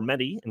 and for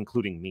many,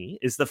 including me,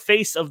 is the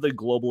face of the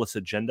globalist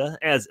agenda,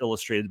 as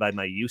illustrated by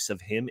my use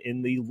of him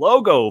in the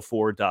logo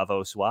for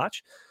Davos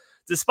Watch.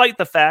 Despite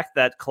the fact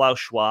that Klaus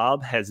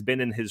Schwab has been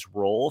in his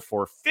role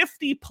for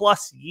 50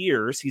 plus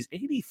years, he's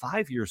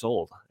 85 years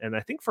old. And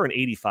I think for an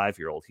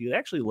 85-year-old, he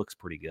actually looks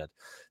pretty good.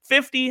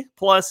 50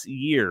 plus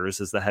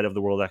years as the head of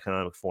the World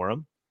Economic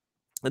Forum.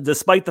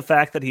 Despite the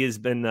fact that he has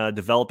been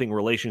developing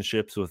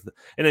relationships with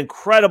an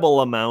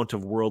incredible amount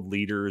of world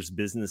leaders,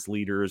 business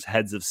leaders,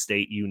 heads of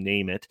state, you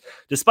name it,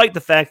 despite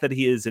the fact that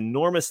he is an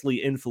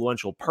enormously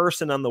influential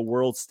person on the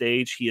world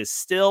stage, he is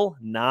still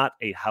not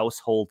a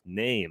household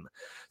name.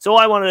 So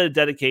I wanted to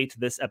dedicate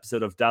this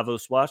episode of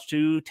Davos Watch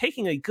to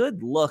taking a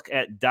good look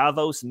at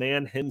Davos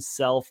man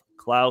himself,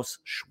 Klaus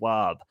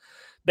Schwab.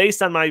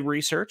 Based on my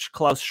research,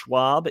 Klaus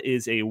Schwab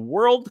is a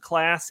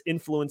world-class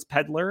influence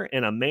peddler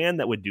and a man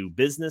that would do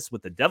business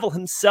with the devil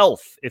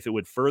himself if it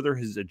would further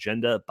his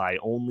agenda by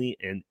only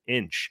an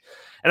inch.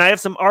 And I have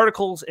some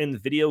articles and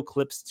video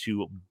clips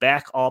to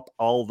back up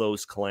all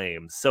those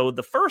claims. So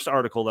the first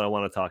article that I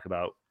want to talk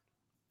about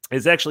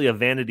is actually a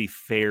Vanity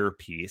Fair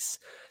piece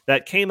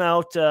that came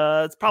out.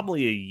 It's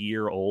probably a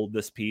year old,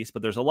 this piece,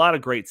 but there's a lot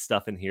of great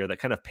stuff in here that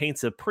kind of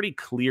paints a pretty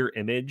clear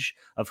image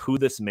of who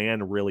this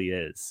man really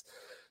is.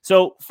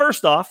 So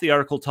first off, the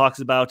article talks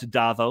about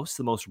Davos,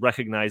 the most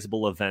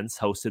recognizable events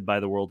hosted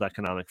by the World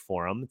Economic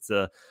Forum. It's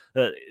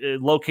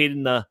located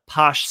in the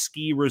posh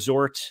ski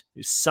resort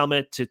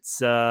summit.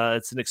 It's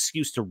an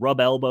excuse to rub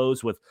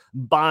elbows with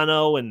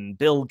Bono and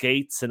Bill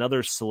Gates and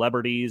other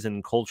celebrities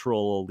and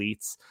cultural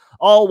elites,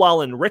 all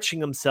while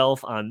enriching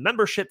himself on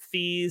membership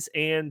fees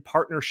and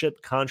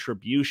partnership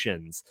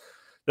contributions.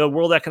 The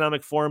World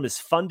Economic Forum is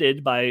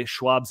funded by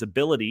Schwab's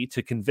ability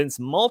to convince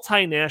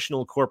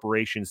multinational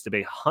corporations to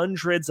pay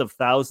hundreds of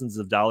thousands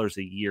of dollars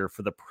a year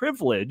for the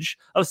privilege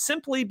of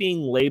simply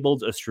being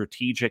labeled a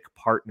strategic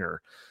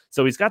partner.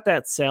 So he's got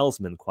that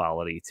salesman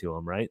quality to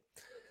him, right?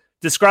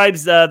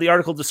 The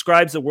article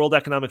describes the World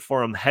Economic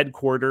Forum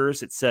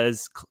headquarters. It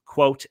says,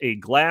 quote, a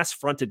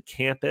glass-fronted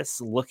campus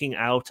looking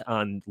out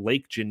on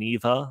Lake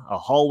Geneva. A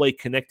hallway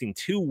connecting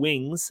two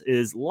wings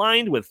is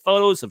lined with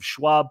photos of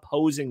Schwab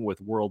posing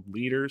with world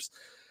leaders.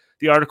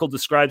 The article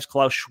describes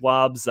Klaus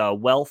Schwab's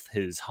wealth,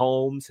 his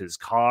homes, his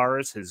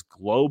cars, his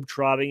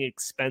globe-trotting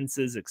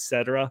expenses,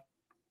 etc.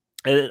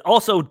 And it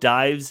also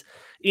dives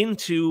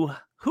into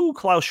who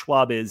Klaus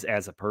Schwab is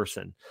as a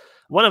person.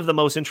 One of the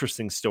most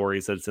interesting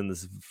stories that's in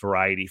this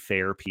Variety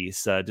Fair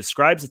piece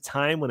describes a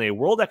time when a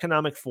World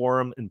Economic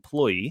Forum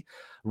employee,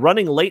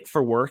 running late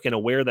for work and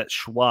aware that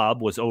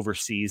Schwab was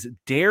overseas,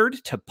 dared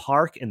to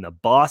park in the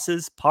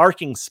boss's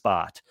parking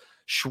spot.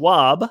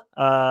 Schwab,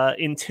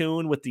 in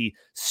tune with the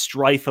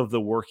strife of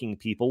the working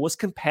people, was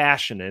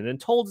compassionate and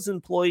told his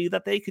employee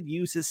that they could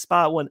use his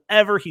spot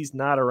whenever he's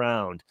not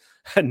around.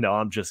 No,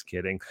 I'm just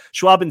kidding.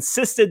 Schwab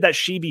insisted that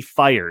she be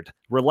fired,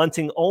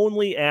 relenting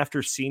only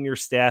after senior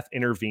staff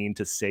intervened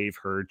to save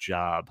her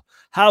job.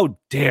 How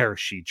dare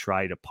she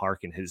try to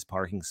park in his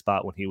parking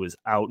spot when he was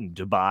out in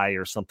Dubai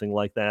or something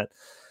like that?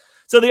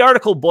 So the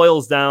article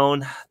boils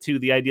down to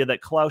the idea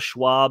that Klaus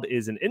Schwab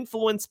is an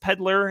influence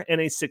peddler and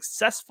a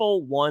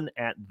successful one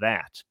at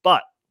that.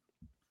 But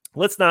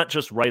let's not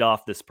just write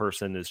off this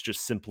person as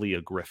just simply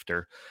a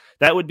grifter.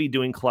 That would be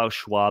doing Klaus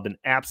Schwab an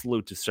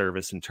absolute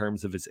disservice in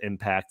terms of his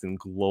impact and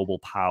global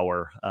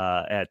power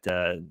at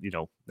a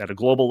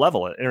global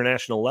level, at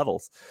international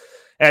levels.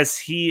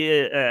 As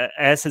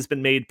has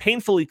been made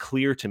painfully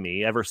clear to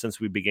me ever since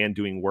we began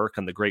doing work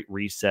on the Great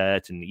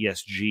Reset and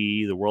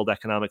ESG, the World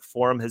Economic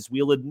Forum has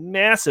wielded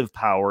massive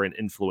power and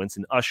influence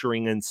in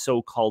ushering in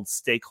so-called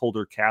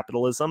stakeholder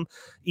capitalism,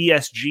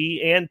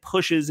 ESG, and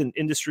pushes in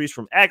industries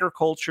from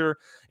agriculture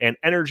and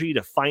energy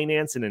to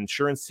finance and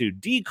insurance to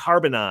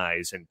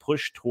decarbonize and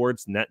push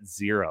towards net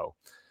zero.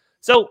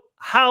 So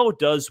how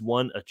does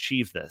one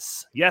achieve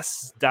this?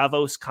 Yes,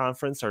 Davos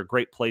conference are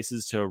great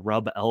places to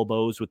rub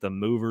elbows with the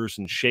movers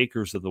and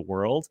shakers of the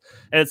world.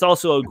 And it's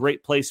also a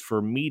great place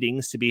for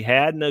meetings to be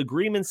had and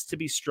agreements to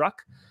be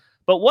struck.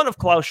 But one of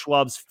Klaus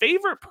Schwab's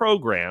favorite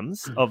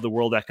programs of the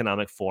World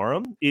Economic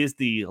Forum is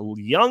the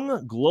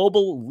Young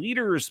Global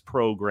Leaders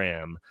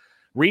Program.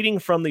 Reading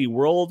from the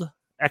World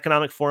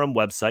Economic Forum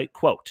website,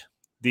 quote,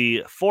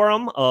 the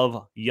Forum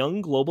of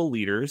Young Global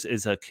Leaders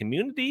is a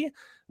community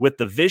with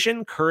the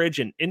vision, courage,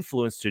 and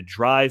influence to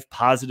drive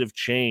positive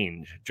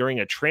change. During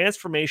a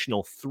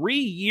transformational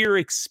 3-year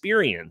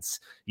experience,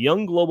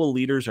 young global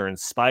leaders are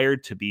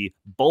inspired to be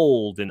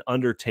bold in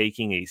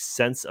undertaking a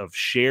sense of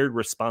shared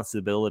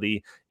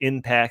responsibility,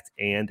 impact,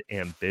 and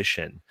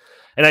ambition.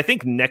 And I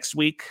think next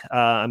week,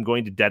 I'm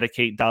going to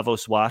dedicate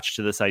Davos Watch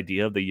to this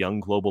idea of the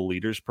Young Global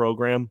Leaders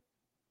Program.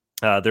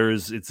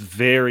 It's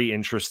very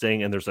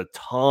interesting, and there's a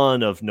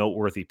ton of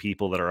noteworthy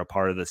people that are a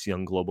part of this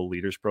Young Global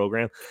Leaders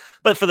program.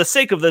 But for the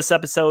sake of this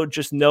episode,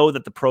 just know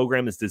that the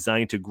program is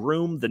designed to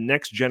groom the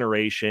next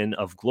generation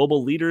of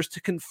global leaders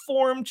to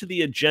conform to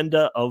the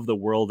agenda of the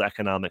World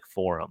Economic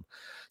Forum.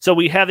 So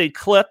we have a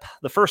clip.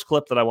 The first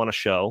clip that I want to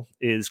show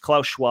is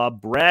Klaus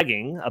Schwab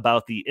bragging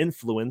about the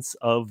influence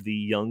of the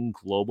Young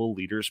Global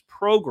Leaders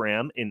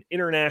program in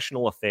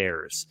international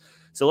affairs.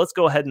 So let's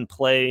go ahead and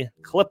play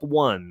clip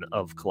 1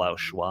 of Klaus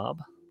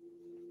Schwab.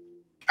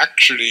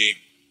 Actually,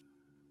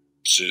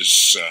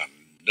 this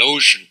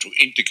notion to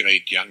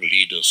integrate young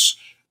leaders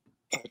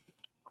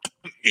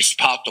is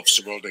part of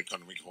the World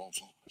Economic Forum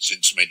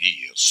since many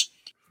years.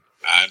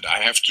 And I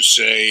have to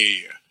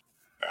say,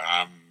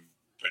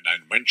 when I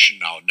mention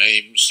now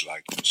names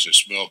like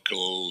Mrs.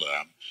 Merkel,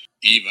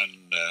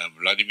 even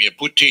Vladimir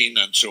Putin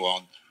and so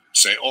on,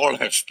 they all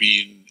have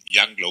been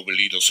young global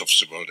leaders of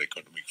the World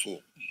Economic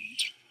Forum.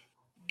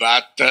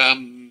 But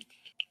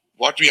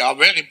what we are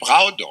very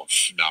proud of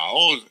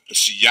now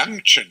is the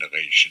young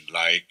generation,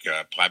 like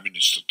Prime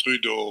Minister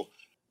Trudeau,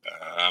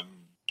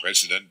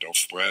 President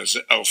of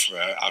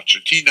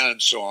Argentina,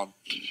 and so on,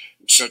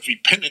 is that we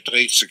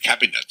penetrate the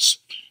cabinets.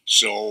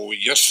 So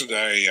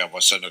yesterday I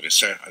was at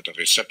a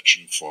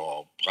reception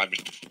for Prime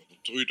Minister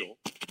Trudeau,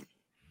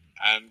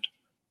 and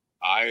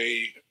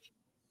I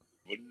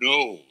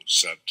know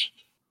that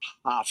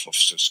half of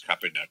this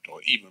cabinet,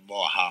 or even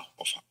more half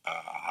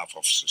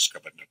of this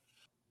cabinet,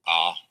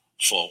 are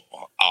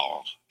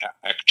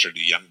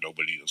actually young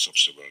global leaders of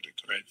the World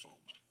Economic Forum.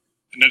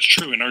 And that's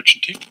true in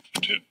Argentina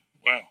too.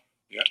 Wow.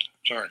 Yeah.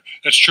 Sorry.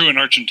 That's true in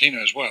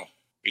Argentina as well.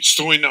 It's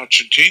true in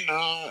Argentina,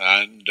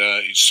 and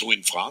it's true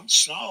in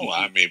France now. Mm-hmm.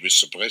 I'm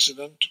with the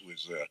president,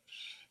 with a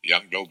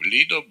young global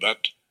leader.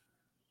 But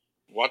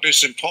what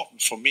is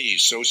important for me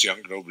is those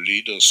young global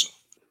leaders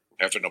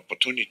have an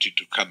opportunity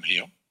to come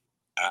here.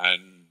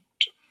 And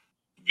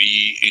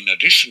we, in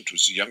addition to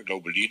the young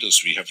global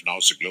leaders, we have now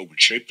the global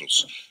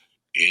shapers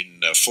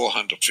in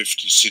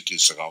 450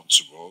 cities around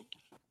the world.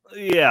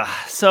 Yeah,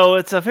 so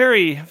it's a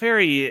very,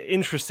 very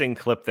interesting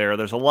clip there.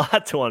 There's a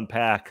lot to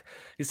unpack.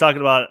 He's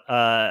talking about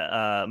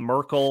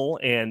Merkel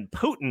and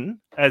Putin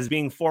as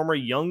being former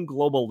young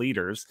global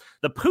leaders.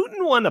 The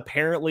Putin one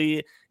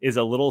apparently is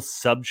a little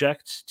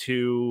subject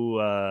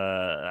to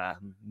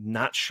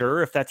not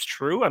sure if that's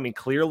true. I mean,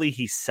 clearly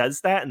he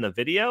says that in the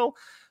video,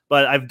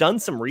 but I've done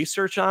some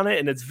research on it,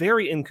 and it's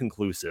very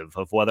inconclusive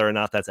of whether or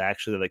not that's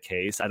actually the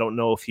case. I don't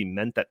know if he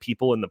meant that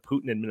people in the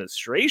Putin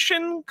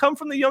administration come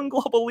from the Young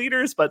Global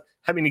Leaders, but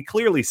I mean, he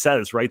clearly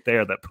says right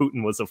there that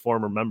Putin was a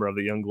former member of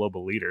the Young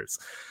Global Leaders.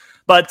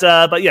 But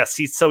yes,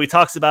 he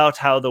talks about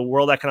how the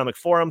World Economic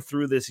Forum,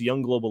 through this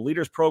Young Global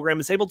Leaders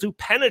program, is able to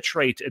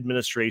penetrate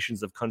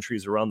administrations of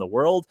countries around the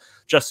world.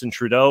 Justin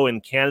Trudeau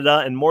in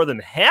Canada, and more than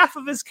half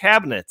of his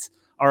cabinet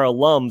are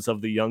alums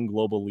of the Young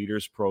Global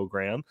Leaders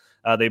program.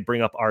 They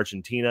bring up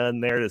Argentina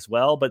in there as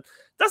well. But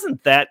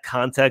doesn't that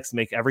context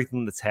make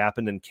everything that's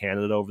happened in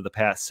Canada over the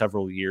past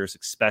several years,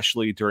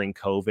 especially during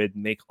COVID,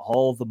 make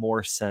all the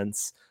more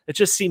sense? It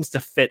just seems to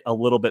fit a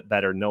little bit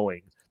better,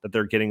 knowing that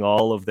they're getting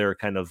all of their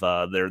kind of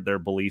their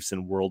beliefs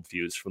and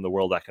worldviews from the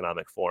World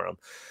Economic Forum.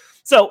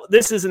 So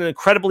this is an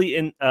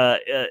incredibly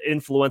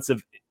influential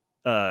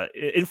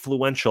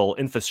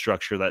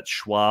infrastructure that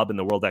Schwab and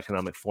the World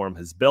Economic Forum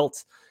has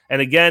built.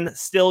 And again,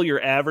 still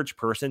your average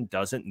person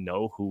doesn't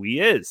know who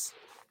he is.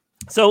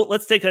 So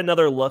let's take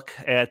another look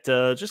at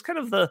just kind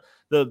of the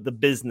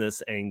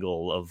business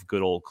angle of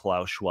good old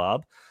Klaus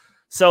Schwab.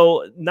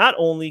 So not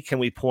only can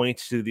we point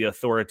to the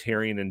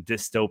authoritarian and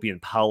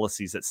dystopian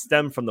policies that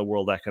stem from the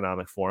World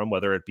Economic Forum,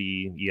 whether it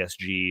be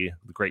ESG,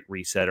 the Great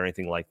Reset, or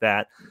anything like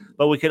that,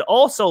 but we could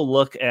also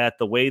look at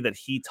the way that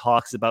he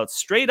talks about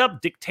straight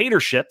up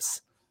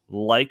dictatorships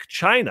like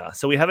China.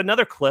 So we have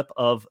another clip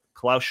of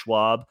Klaus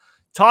Schwab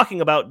talking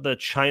about the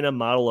China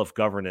model of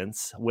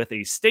governance with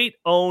a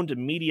state-owned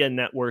media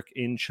network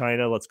in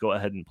China. Let's go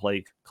ahead and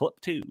play clip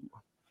 2.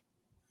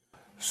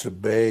 The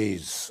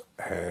base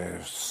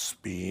has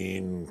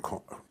been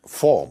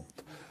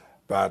formed,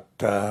 but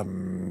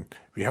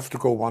we have to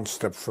go one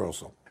step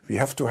further. We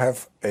have to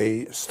have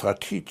a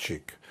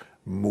strategic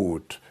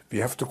mood. We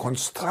have to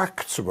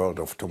construct the world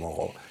of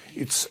tomorrow.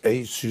 It's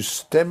a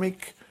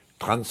systemic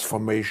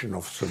transformation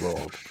of the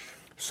world.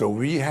 So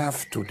we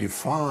have to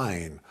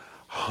define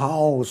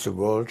how the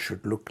world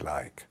should look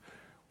like,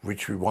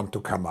 which we want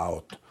to come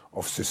out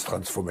of this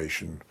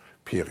transformation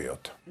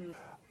period.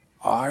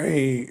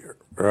 I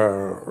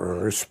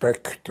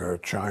respect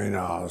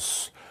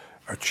China's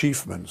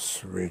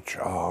achievements, which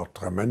are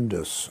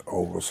tremendous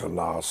over the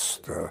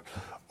last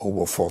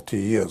over 40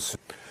 years.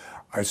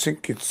 I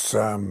think it's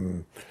a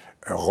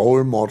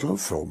role model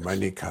for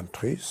many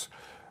countries,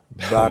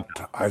 but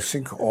I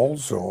think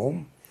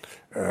also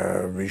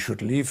we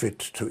should leave it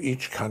to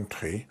each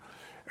country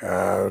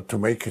to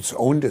make its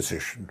own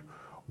decision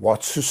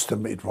what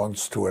system it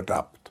wants to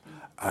adopt.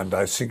 And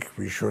I think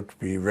we should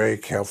be very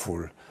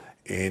careful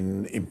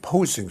in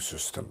imposing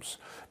systems.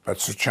 But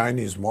the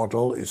Chinese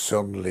model is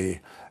certainly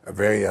a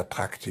very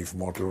attractive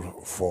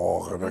model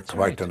for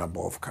quite a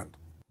number of countries.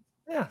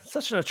 Yeah,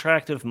 such an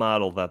attractive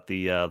model that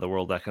the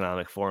World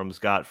Economic Forum's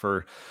got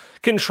for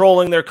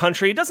controlling their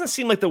country. It doesn't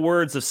seem like the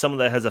words of someone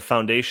that has a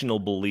foundational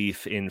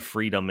belief in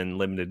freedom and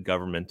limited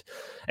government.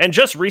 And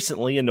just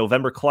recently, in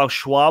November, Klaus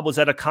Schwab was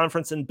at a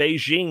conference in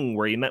Beijing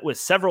where he met with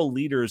several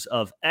leaders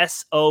of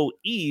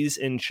SOEs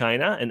in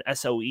China. And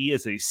SOE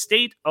is a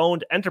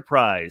state-owned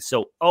enterprise,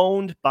 so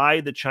owned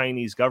by the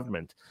Chinese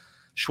government.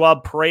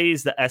 Schwab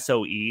praised the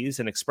SOEs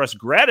and expressed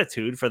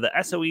gratitude for the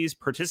SOEs'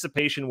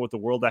 participation with the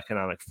World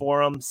Economic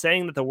Forum,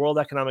 saying that the World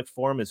Economic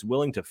Forum is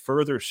willing to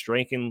further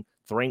strengthen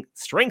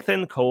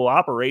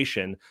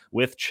cooperation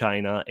with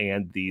China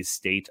and these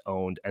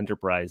state-owned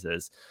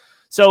enterprises.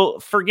 So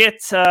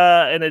forget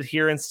an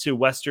adherence to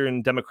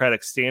Western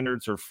democratic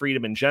standards or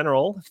freedom in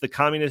general. If the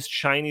Communist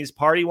Chinese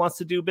Party wants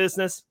to do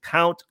business,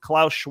 count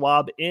Klaus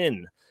Schwab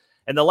in.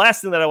 And the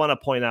last thing that I want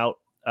to point out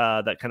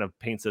that kind of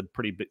paints a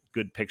pretty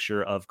good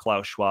picture of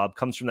Klaus Schwab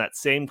comes from that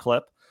same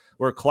clip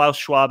where Klaus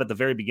Schwab at the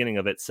very beginning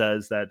of it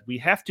says that we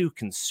have to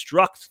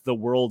construct the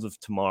world of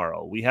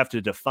tomorrow. We have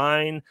to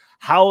define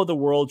how the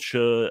world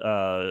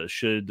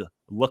should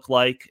look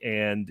like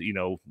and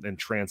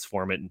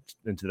transform it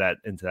into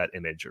that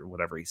image or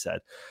whatever he said.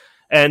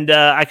 And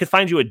I could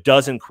find you a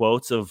dozen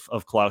quotes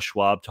of Klaus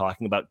Schwab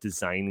talking about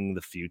designing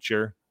the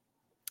future.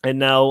 And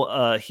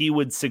now he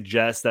would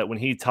suggest that when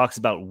he talks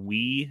about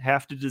we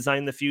have to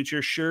design the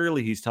future,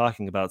 surely he's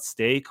talking about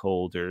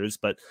stakeholders.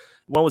 But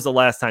when was the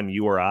last time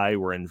you or I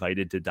were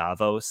invited to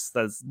Davos?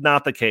 That's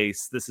not the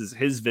case. This is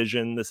his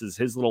vision. This is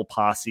his little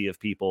posse of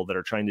people that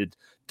are trying to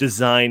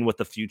design what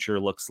the future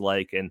looks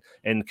like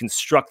and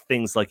construct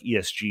things like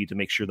ESG to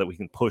make sure that we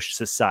can push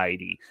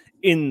society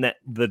in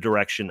the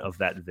direction of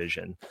that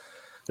vision.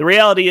 The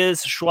reality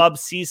is, Schwab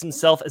sees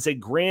himself as a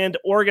grand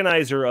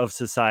organizer of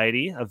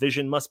society. A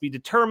vision must be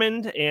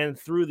determined, and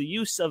through the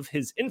use of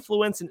his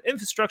influence and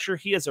infrastructure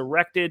he has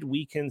erected,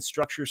 we can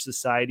structure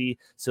society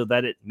so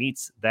that it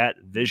meets that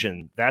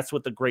vision. That's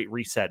what the Great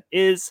Reset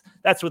is.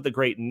 That's what the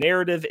Great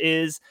Narrative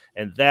is,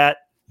 and that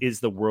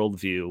is the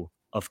worldview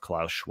of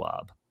Klaus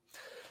Schwab.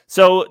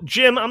 So,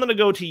 Jim, I'm going to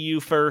go to you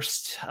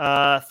first.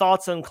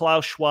 Thoughts on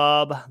Klaus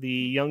Schwab, the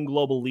young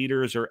global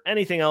leaders, or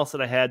anything else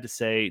that I had to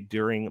say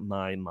during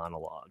my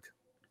monologue?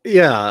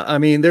 Yeah, I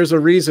mean, there's a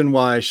reason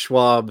why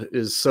Schwab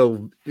is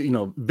so,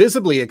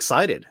 visibly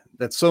excited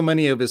that so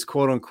many of his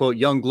quote unquote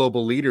young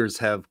global leaders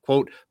have,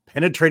 quote,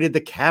 penetrated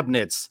the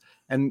cabinets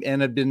and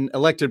have been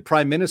elected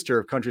prime minister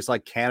of countries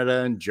like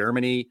Canada and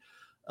Germany.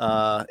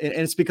 And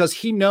it's because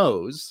he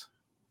knows,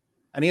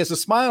 and he has a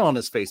smile on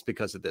his face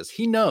because of this.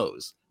 He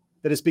knows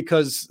that it's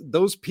because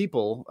those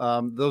people,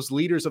 those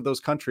leaders of those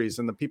countries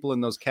and the people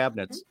in those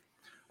cabinets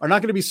are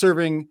not going to be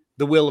serving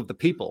the will of the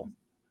people,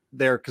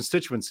 their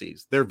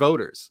constituencies, their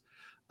voters.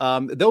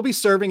 They'll be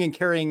serving and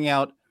carrying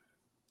out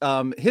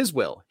his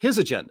will, his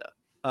agenda.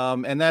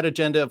 And that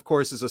agenda, of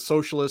course, is a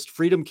socialist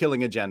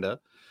freedom-killing agenda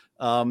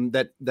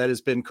that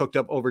has been cooked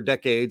up over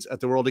decades at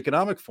the World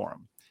Economic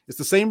Forum. It's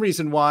the same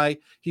reason why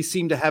he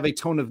seemed to have a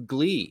tone of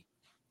glee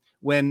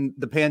when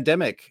the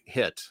pandemic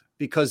hit,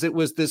 because it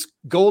was this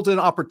golden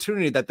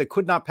opportunity that they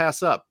could not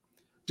pass up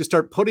to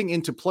start putting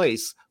into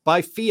place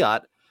by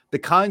fiat the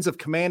kinds of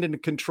command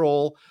and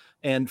control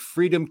and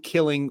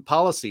freedom-killing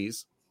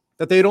policies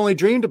that they had only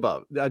dreamed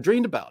about.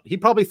 He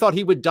probably thought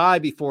he would die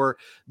before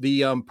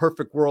the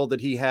perfect world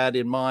that he had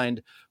in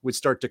mind would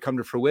start to come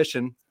to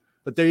fruition.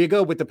 But there you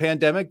go. With the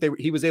pandemic,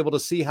 he was able to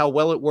see how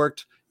well it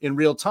worked in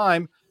real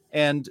time.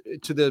 And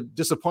to the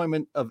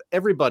disappointment of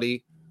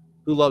everybody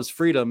who loves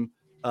freedom,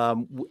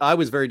 I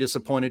was very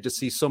disappointed to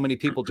see so many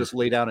people just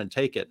lay down and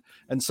take it.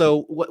 And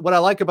so what I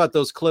like about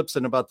those clips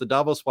and about the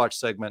Davos Watch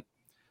segment,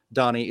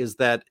 Donnie, is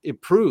that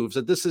it proves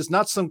that this is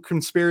not some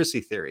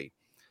conspiracy theory.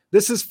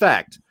 This is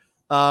fact.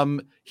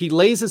 He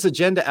lays his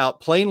agenda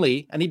out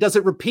plainly, and he does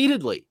it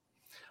repeatedly.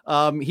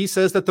 He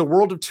says that the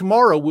world of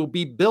tomorrow will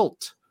be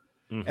built.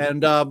 Mm-hmm.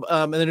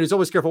 And then he's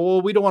always careful.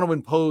 Well, we don't want to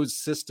impose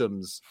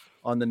systems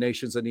on the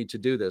nations that need to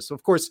do this. So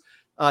of course,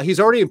 he's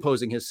already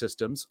imposing his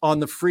systems on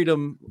the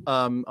freedom,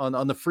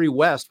 on the free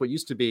West, what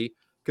used to be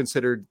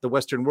considered the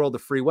Western world, the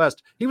free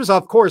West. He was,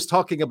 of course,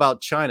 talking about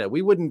China.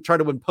 We wouldn't try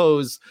to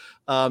impose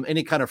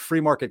any kind of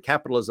free market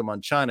capitalism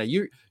on China.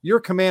 Your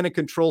command and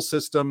control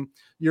system,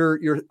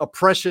 your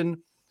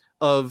oppression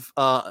of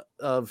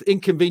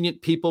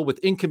inconvenient people with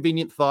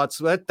inconvenient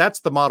thoughts.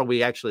 That's the model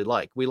we actually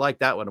like. We like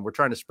that one, and we're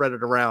trying to spread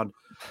it around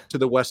to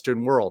the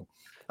Western world.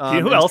 Do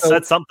you know who else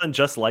said something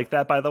just like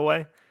that, by the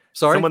way?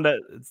 Sorry? Do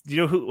you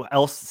know who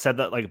else said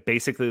that, like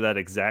basically that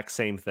exact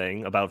same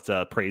thing about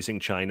praising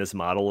China's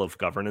model of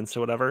governance or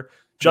whatever?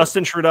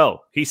 Justin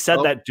Trudeau. He said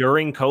that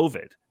during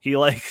COVID. He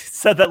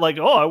said that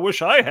I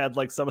wish I had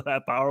some of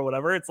that power or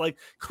whatever. It's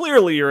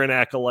clearly you're an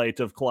acolyte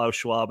of Klaus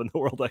Schwab and the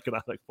World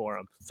Economic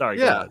Forum. Sorry.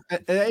 Yeah.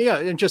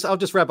 And I'll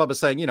just wrap up by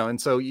saying, and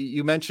so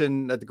you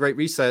mentioned at the Great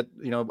Reset,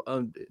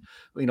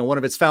 one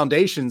of its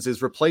foundations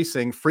is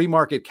replacing free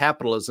market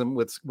capitalism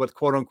with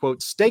quote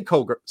unquote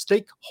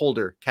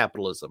stakeholder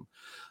capitalism.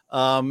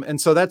 And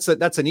so that's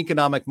an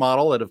economic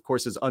model that, of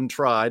course, is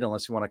untried,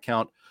 unless you want to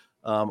count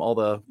all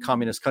the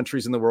communist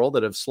countries in the world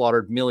that have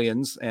slaughtered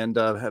millions and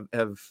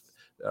have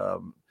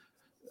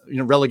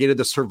relegated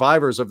the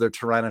survivors of their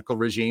tyrannical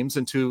regimes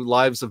into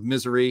lives of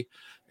misery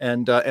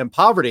and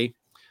poverty.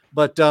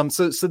 But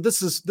so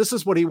this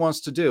is what he wants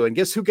to do. And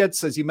guess who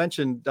gets, as you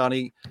mentioned,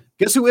 Donnie,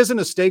 guess who isn't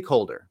a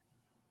stakeholder?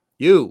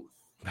 You,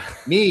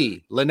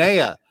 me,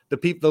 Linnea,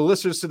 the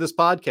listeners to this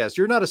podcast.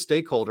 You're not a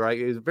stakeholder.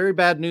 It's very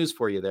bad news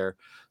for you there.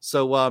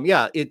 So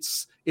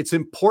it's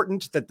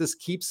important that this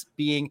keeps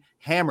being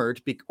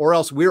hammered, or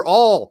else we're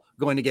all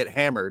going to get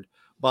hammered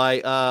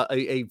by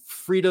a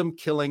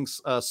freedom-killing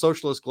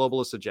socialist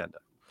globalist agenda.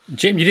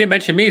 Jim, you didn't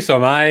mention me, so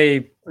am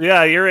I?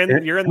 Yeah, you're in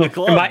the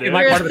club. Am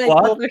I part of the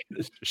club?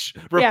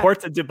 Report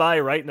to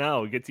Dubai right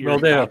now. Get to your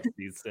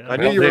properties. I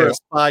knew you were a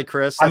spy,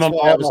 Chris. That's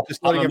why I was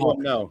just letting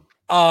everyone know.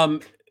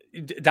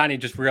 Donnie,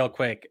 just real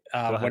quick.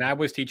 When I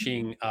was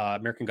teaching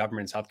American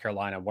government in South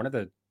Carolina, one of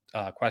the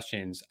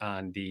questions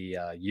on the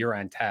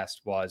year-end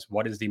test was,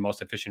 what is the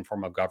most efficient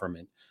form of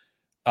government?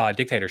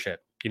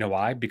 Dictatorship. You know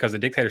why? Because the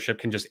dictatorship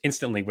can just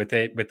instantly, with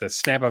the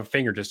snap of a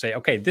finger, just say,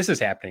 okay, this is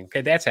happening.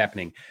 Okay, that's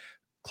happening.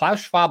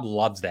 Klaus Schwab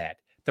loves that.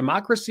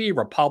 Democracy,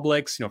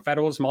 republics,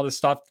 federalism, all this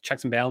stuff,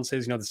 checks and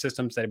balances, the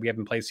systems that we have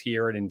in place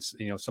here and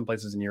in, some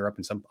places in Europe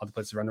and some other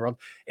places around the world.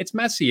 It's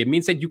messy. It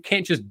means that you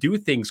can't just do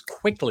things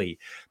quickly.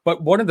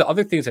 But one of the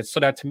other things that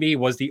stood out to me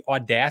was the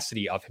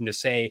audacity of him to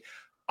say,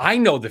 I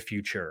know the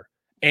future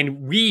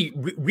and we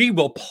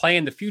will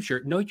plan the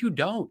future. No, you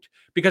don't.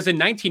 Because in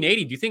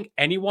 1980, do you think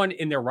anyone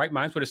in their right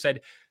minds would have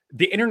said,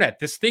 the internet,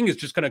 this thing is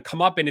just going to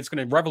come up and it's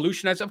going to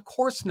revolutionize? Of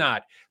course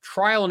not.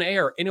 Trial and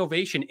error,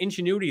 innovation,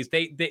 ingenuities,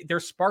 they're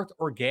sparked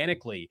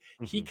organically.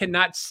 Mm-hmm. He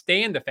cannot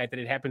stand the fact that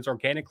it happens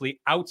organically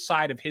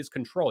outside of his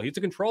control. He's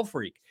a control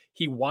freak.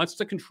 He wants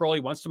to control. He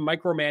wants to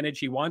micromanage.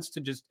 He wants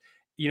to just,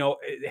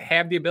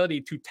 have the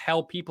ability to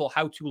tell people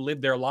how to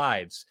live their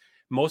lives.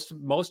 Most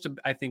of,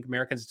 I think,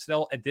 Americans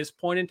still at this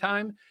point in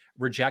time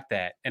reject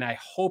that. And I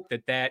hope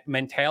that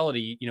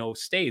mentality,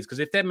 stays, because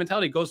if that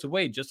mentality goes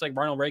away, just like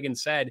Ronald Reagan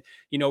said,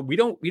 we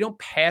don't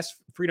pass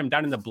freedom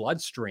down in the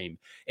bloodstream.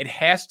 It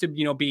has to,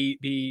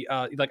 be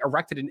like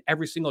erected in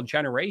every single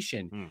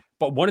generation.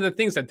 But one of the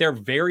things that they're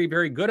very,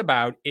 very good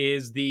about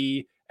is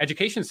the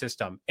education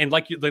system, and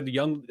like the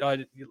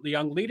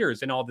young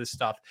leaders and all this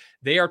stuff.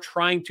 They are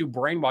trying to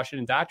brainwash and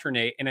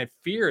indoctrinate. And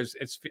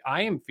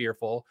I am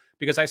fearful,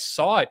 because I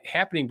saw it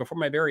happening before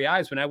my very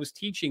eyes when I was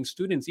teaching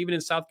students, even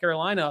in South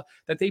Carolina,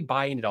 that they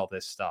buy into all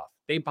this stuff.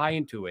 They buy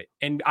into it.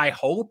 And I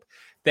hope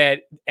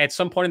that at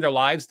some point in their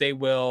lives, they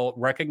will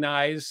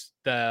recognize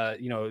that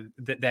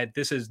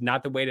this is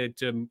not the way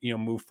to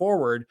move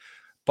forward.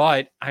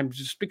 But I'm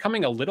just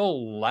becoming a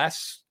little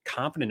less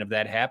confident of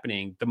that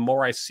happening the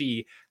more I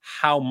see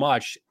how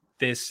much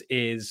this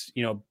is,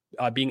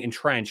 being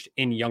entrenched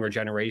in younger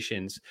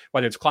generations,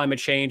 whether it's climate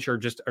change or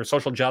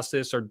social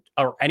justice or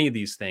any of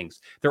these things.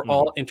 They're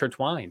all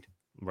intertwined.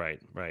 Right.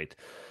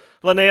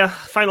 Linnea,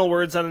 final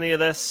words on any of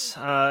this?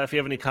 If you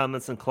have any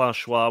comments on Klaus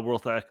Schwab,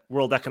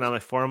 World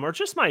Economic Forum, or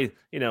just my,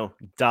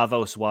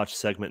 Davos Watch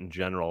segment in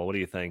general, what do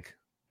you think?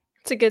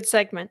 It's a good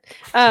segment.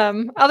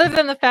 Other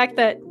than the fact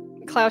that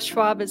Klaus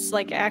Schwab is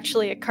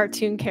actually a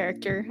cartoon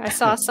character. I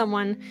saw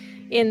someone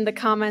in the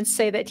comments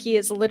say that he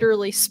is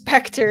literally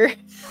Spectre.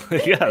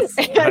 Yes.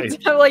 Right.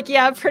 I'm like,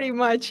 yeah, pretty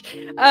much.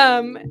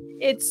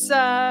 It's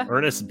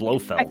Ernest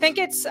Blofeld. I think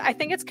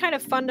it's kind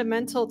of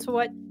fundamental to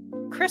what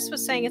Chris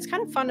was saying. It's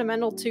kind of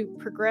fundamental to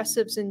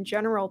progressives in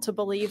general to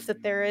believe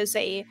that there is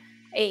a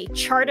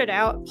charted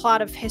out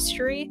plot of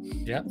history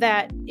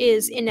that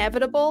is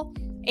inevitable.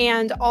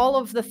 And all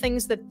of the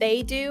things that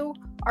they do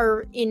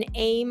are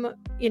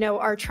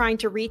are trying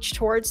to reach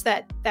towards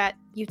that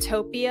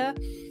utopia.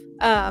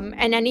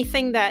 And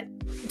anything that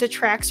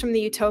detracts from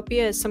the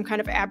utopia is some kind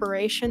of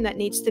aberration that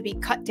needs to be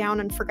cut down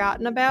and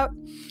forgotten about.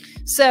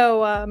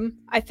 So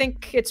I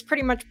think it's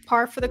pretty much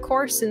par for the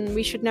course, and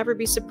we should never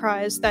be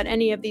surprised that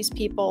any of these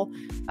people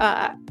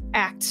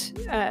act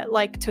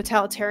like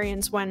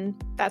totalitarians when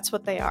that's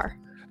what they are.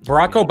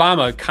 Barack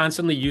Obama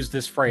constantly used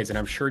this phrase, and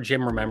I'm sure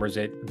Jim remembers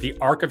it: the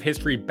arc of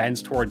history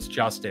bends towards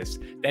justice.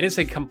 That is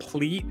a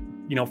complete,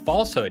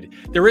 falsehood.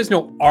 There is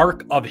no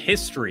arc of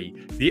history.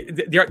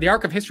 The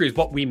arc of history is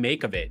what we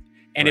make of it.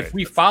 And if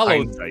we follow,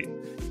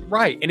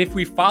 and if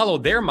we follow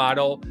their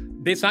model,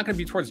 it's not going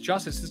to be towards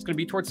justice. It's going to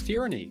be towards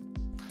tyranny.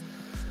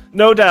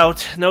 No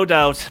doubt.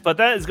 But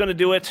that is going to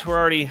do it. We're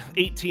already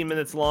 18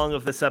 minutes long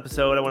of this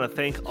episode. I want to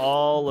thank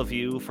all of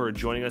you for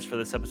joining us for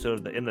this episode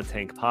of the In the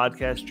Tank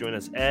podcast. Join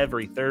us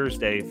every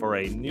Thursday for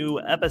a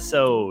new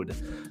episode.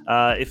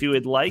 If you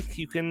would like,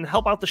 you can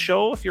help out the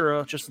show if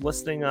you're just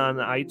listening on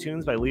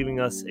iTunes by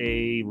leaving us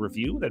a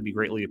review. That'd be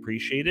greatly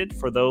appreciated.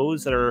 For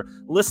those that are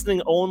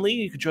listening only,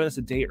 you can join us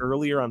a day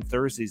earlier on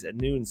Thursdays at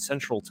noon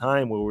Central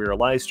Time, where we are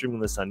live streaming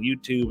this on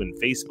YouTube and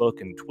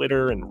Facebook and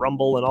Twitter and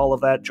Rumble and all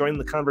of that. Join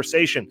the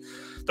conversation.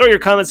 Throw your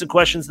comments and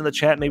questions in the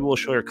chat. Maybe we'll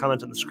show your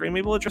comment on the screen.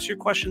 Maybe we'll address your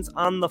questions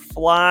on the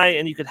fly,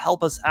 and you could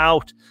help us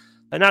out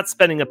not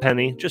spending a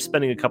penny, just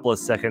spending a couple of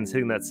seconds,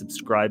 hitting that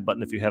subscribe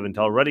button if you haven't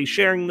already,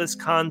 sharing this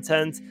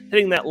content,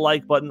 hitting that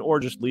like button, or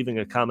just leaving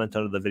a comment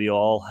under the video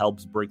all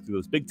helps break through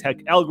those big tech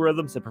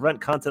algorithms that prevent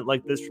content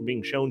like this from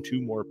being shown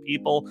to more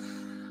people.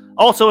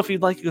 Also, if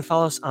you'd like, you can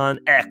follow us on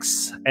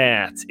X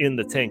at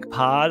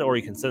InTheTankPod, or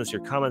you can send us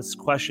your comments,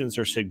 questions,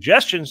 or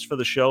suggestions for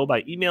the show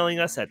by emailing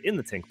us at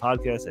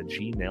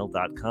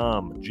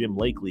inthetankpodcast@gmail.com. Jim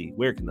Lakely,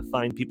 where can the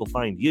fine people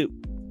find you?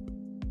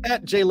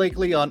 At Jay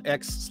Lakely on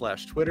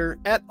X/Twitter,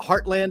 at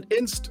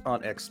HeartlandInst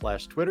on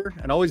X/Twitter,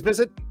 and always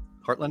visit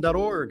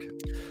heartland.org.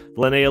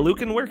 Linnea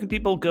Lucan, where can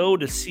people go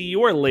to see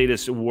your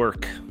latest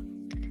work?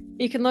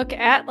 You can look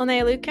at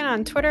Linnea Lucan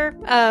on Twitter,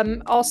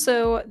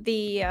 also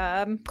the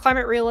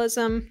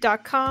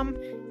climaterealism.com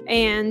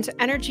and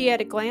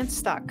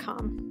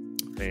energyattaglance.com.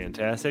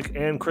 Fantastic.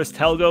 And Chris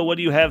Telgo, what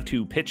do you have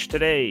to pitch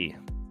today?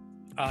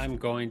 I'm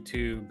going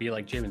to be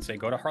like Jim and say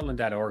go to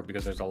heartland.org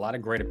because there's a lot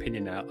of great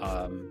opinion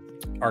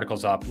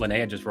articles up.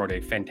 Linnea just wrote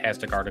a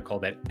fantastic article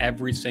that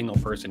every single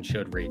person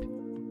should read.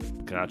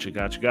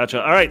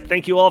 Gotcha. All right.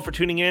 Thank you all for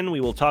tuning in.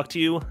 We will talk to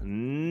you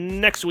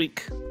next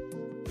week.